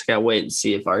outrights. I got to wait and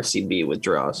see if RCB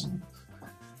withdraws.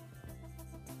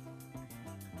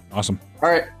 Awesome.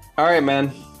 All right, man.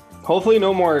 Hopefully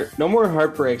no more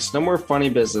heartbreaks, no more funny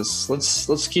business.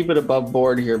 Let's keep it above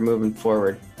board here moving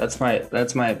forward. That's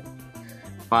my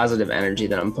positive energy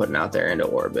that I'm putting out there into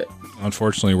orbit.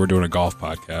 Unfortunately, we're doing a golf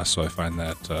podcast, so I find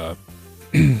that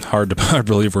hard to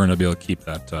believe we're going to be able to keep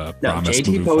that promise.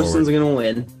 JT Poston's going to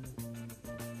win.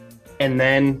 And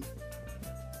then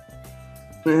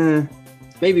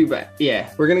maybe,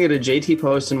 yeah, we're going to get a JT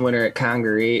Poston winner at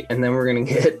Congaree, and then we're going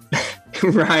to get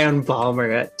Ryan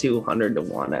Palmer at 200 to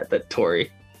 1 at the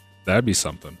Torrey. That'd be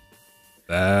something.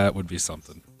 That would be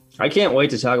something. I can't wait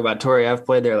to talk about Torrey. I've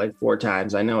played there like 4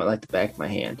 times. I know it like the back of my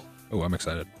hand. Oh, I'm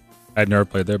excited. I'd never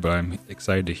played there, but I'm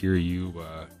excited to hear you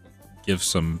give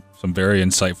some very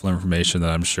insightful information that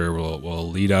I'm sure will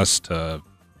lead us to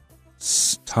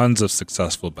tons of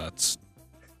successful bets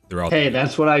throughout. Hey,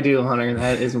 that's what I do, Hunter.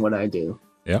 That isn't what I do.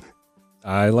 Yep.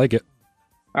 I like it.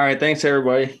 All right. Thanks,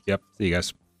 everybody. Yep. See you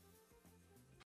guys.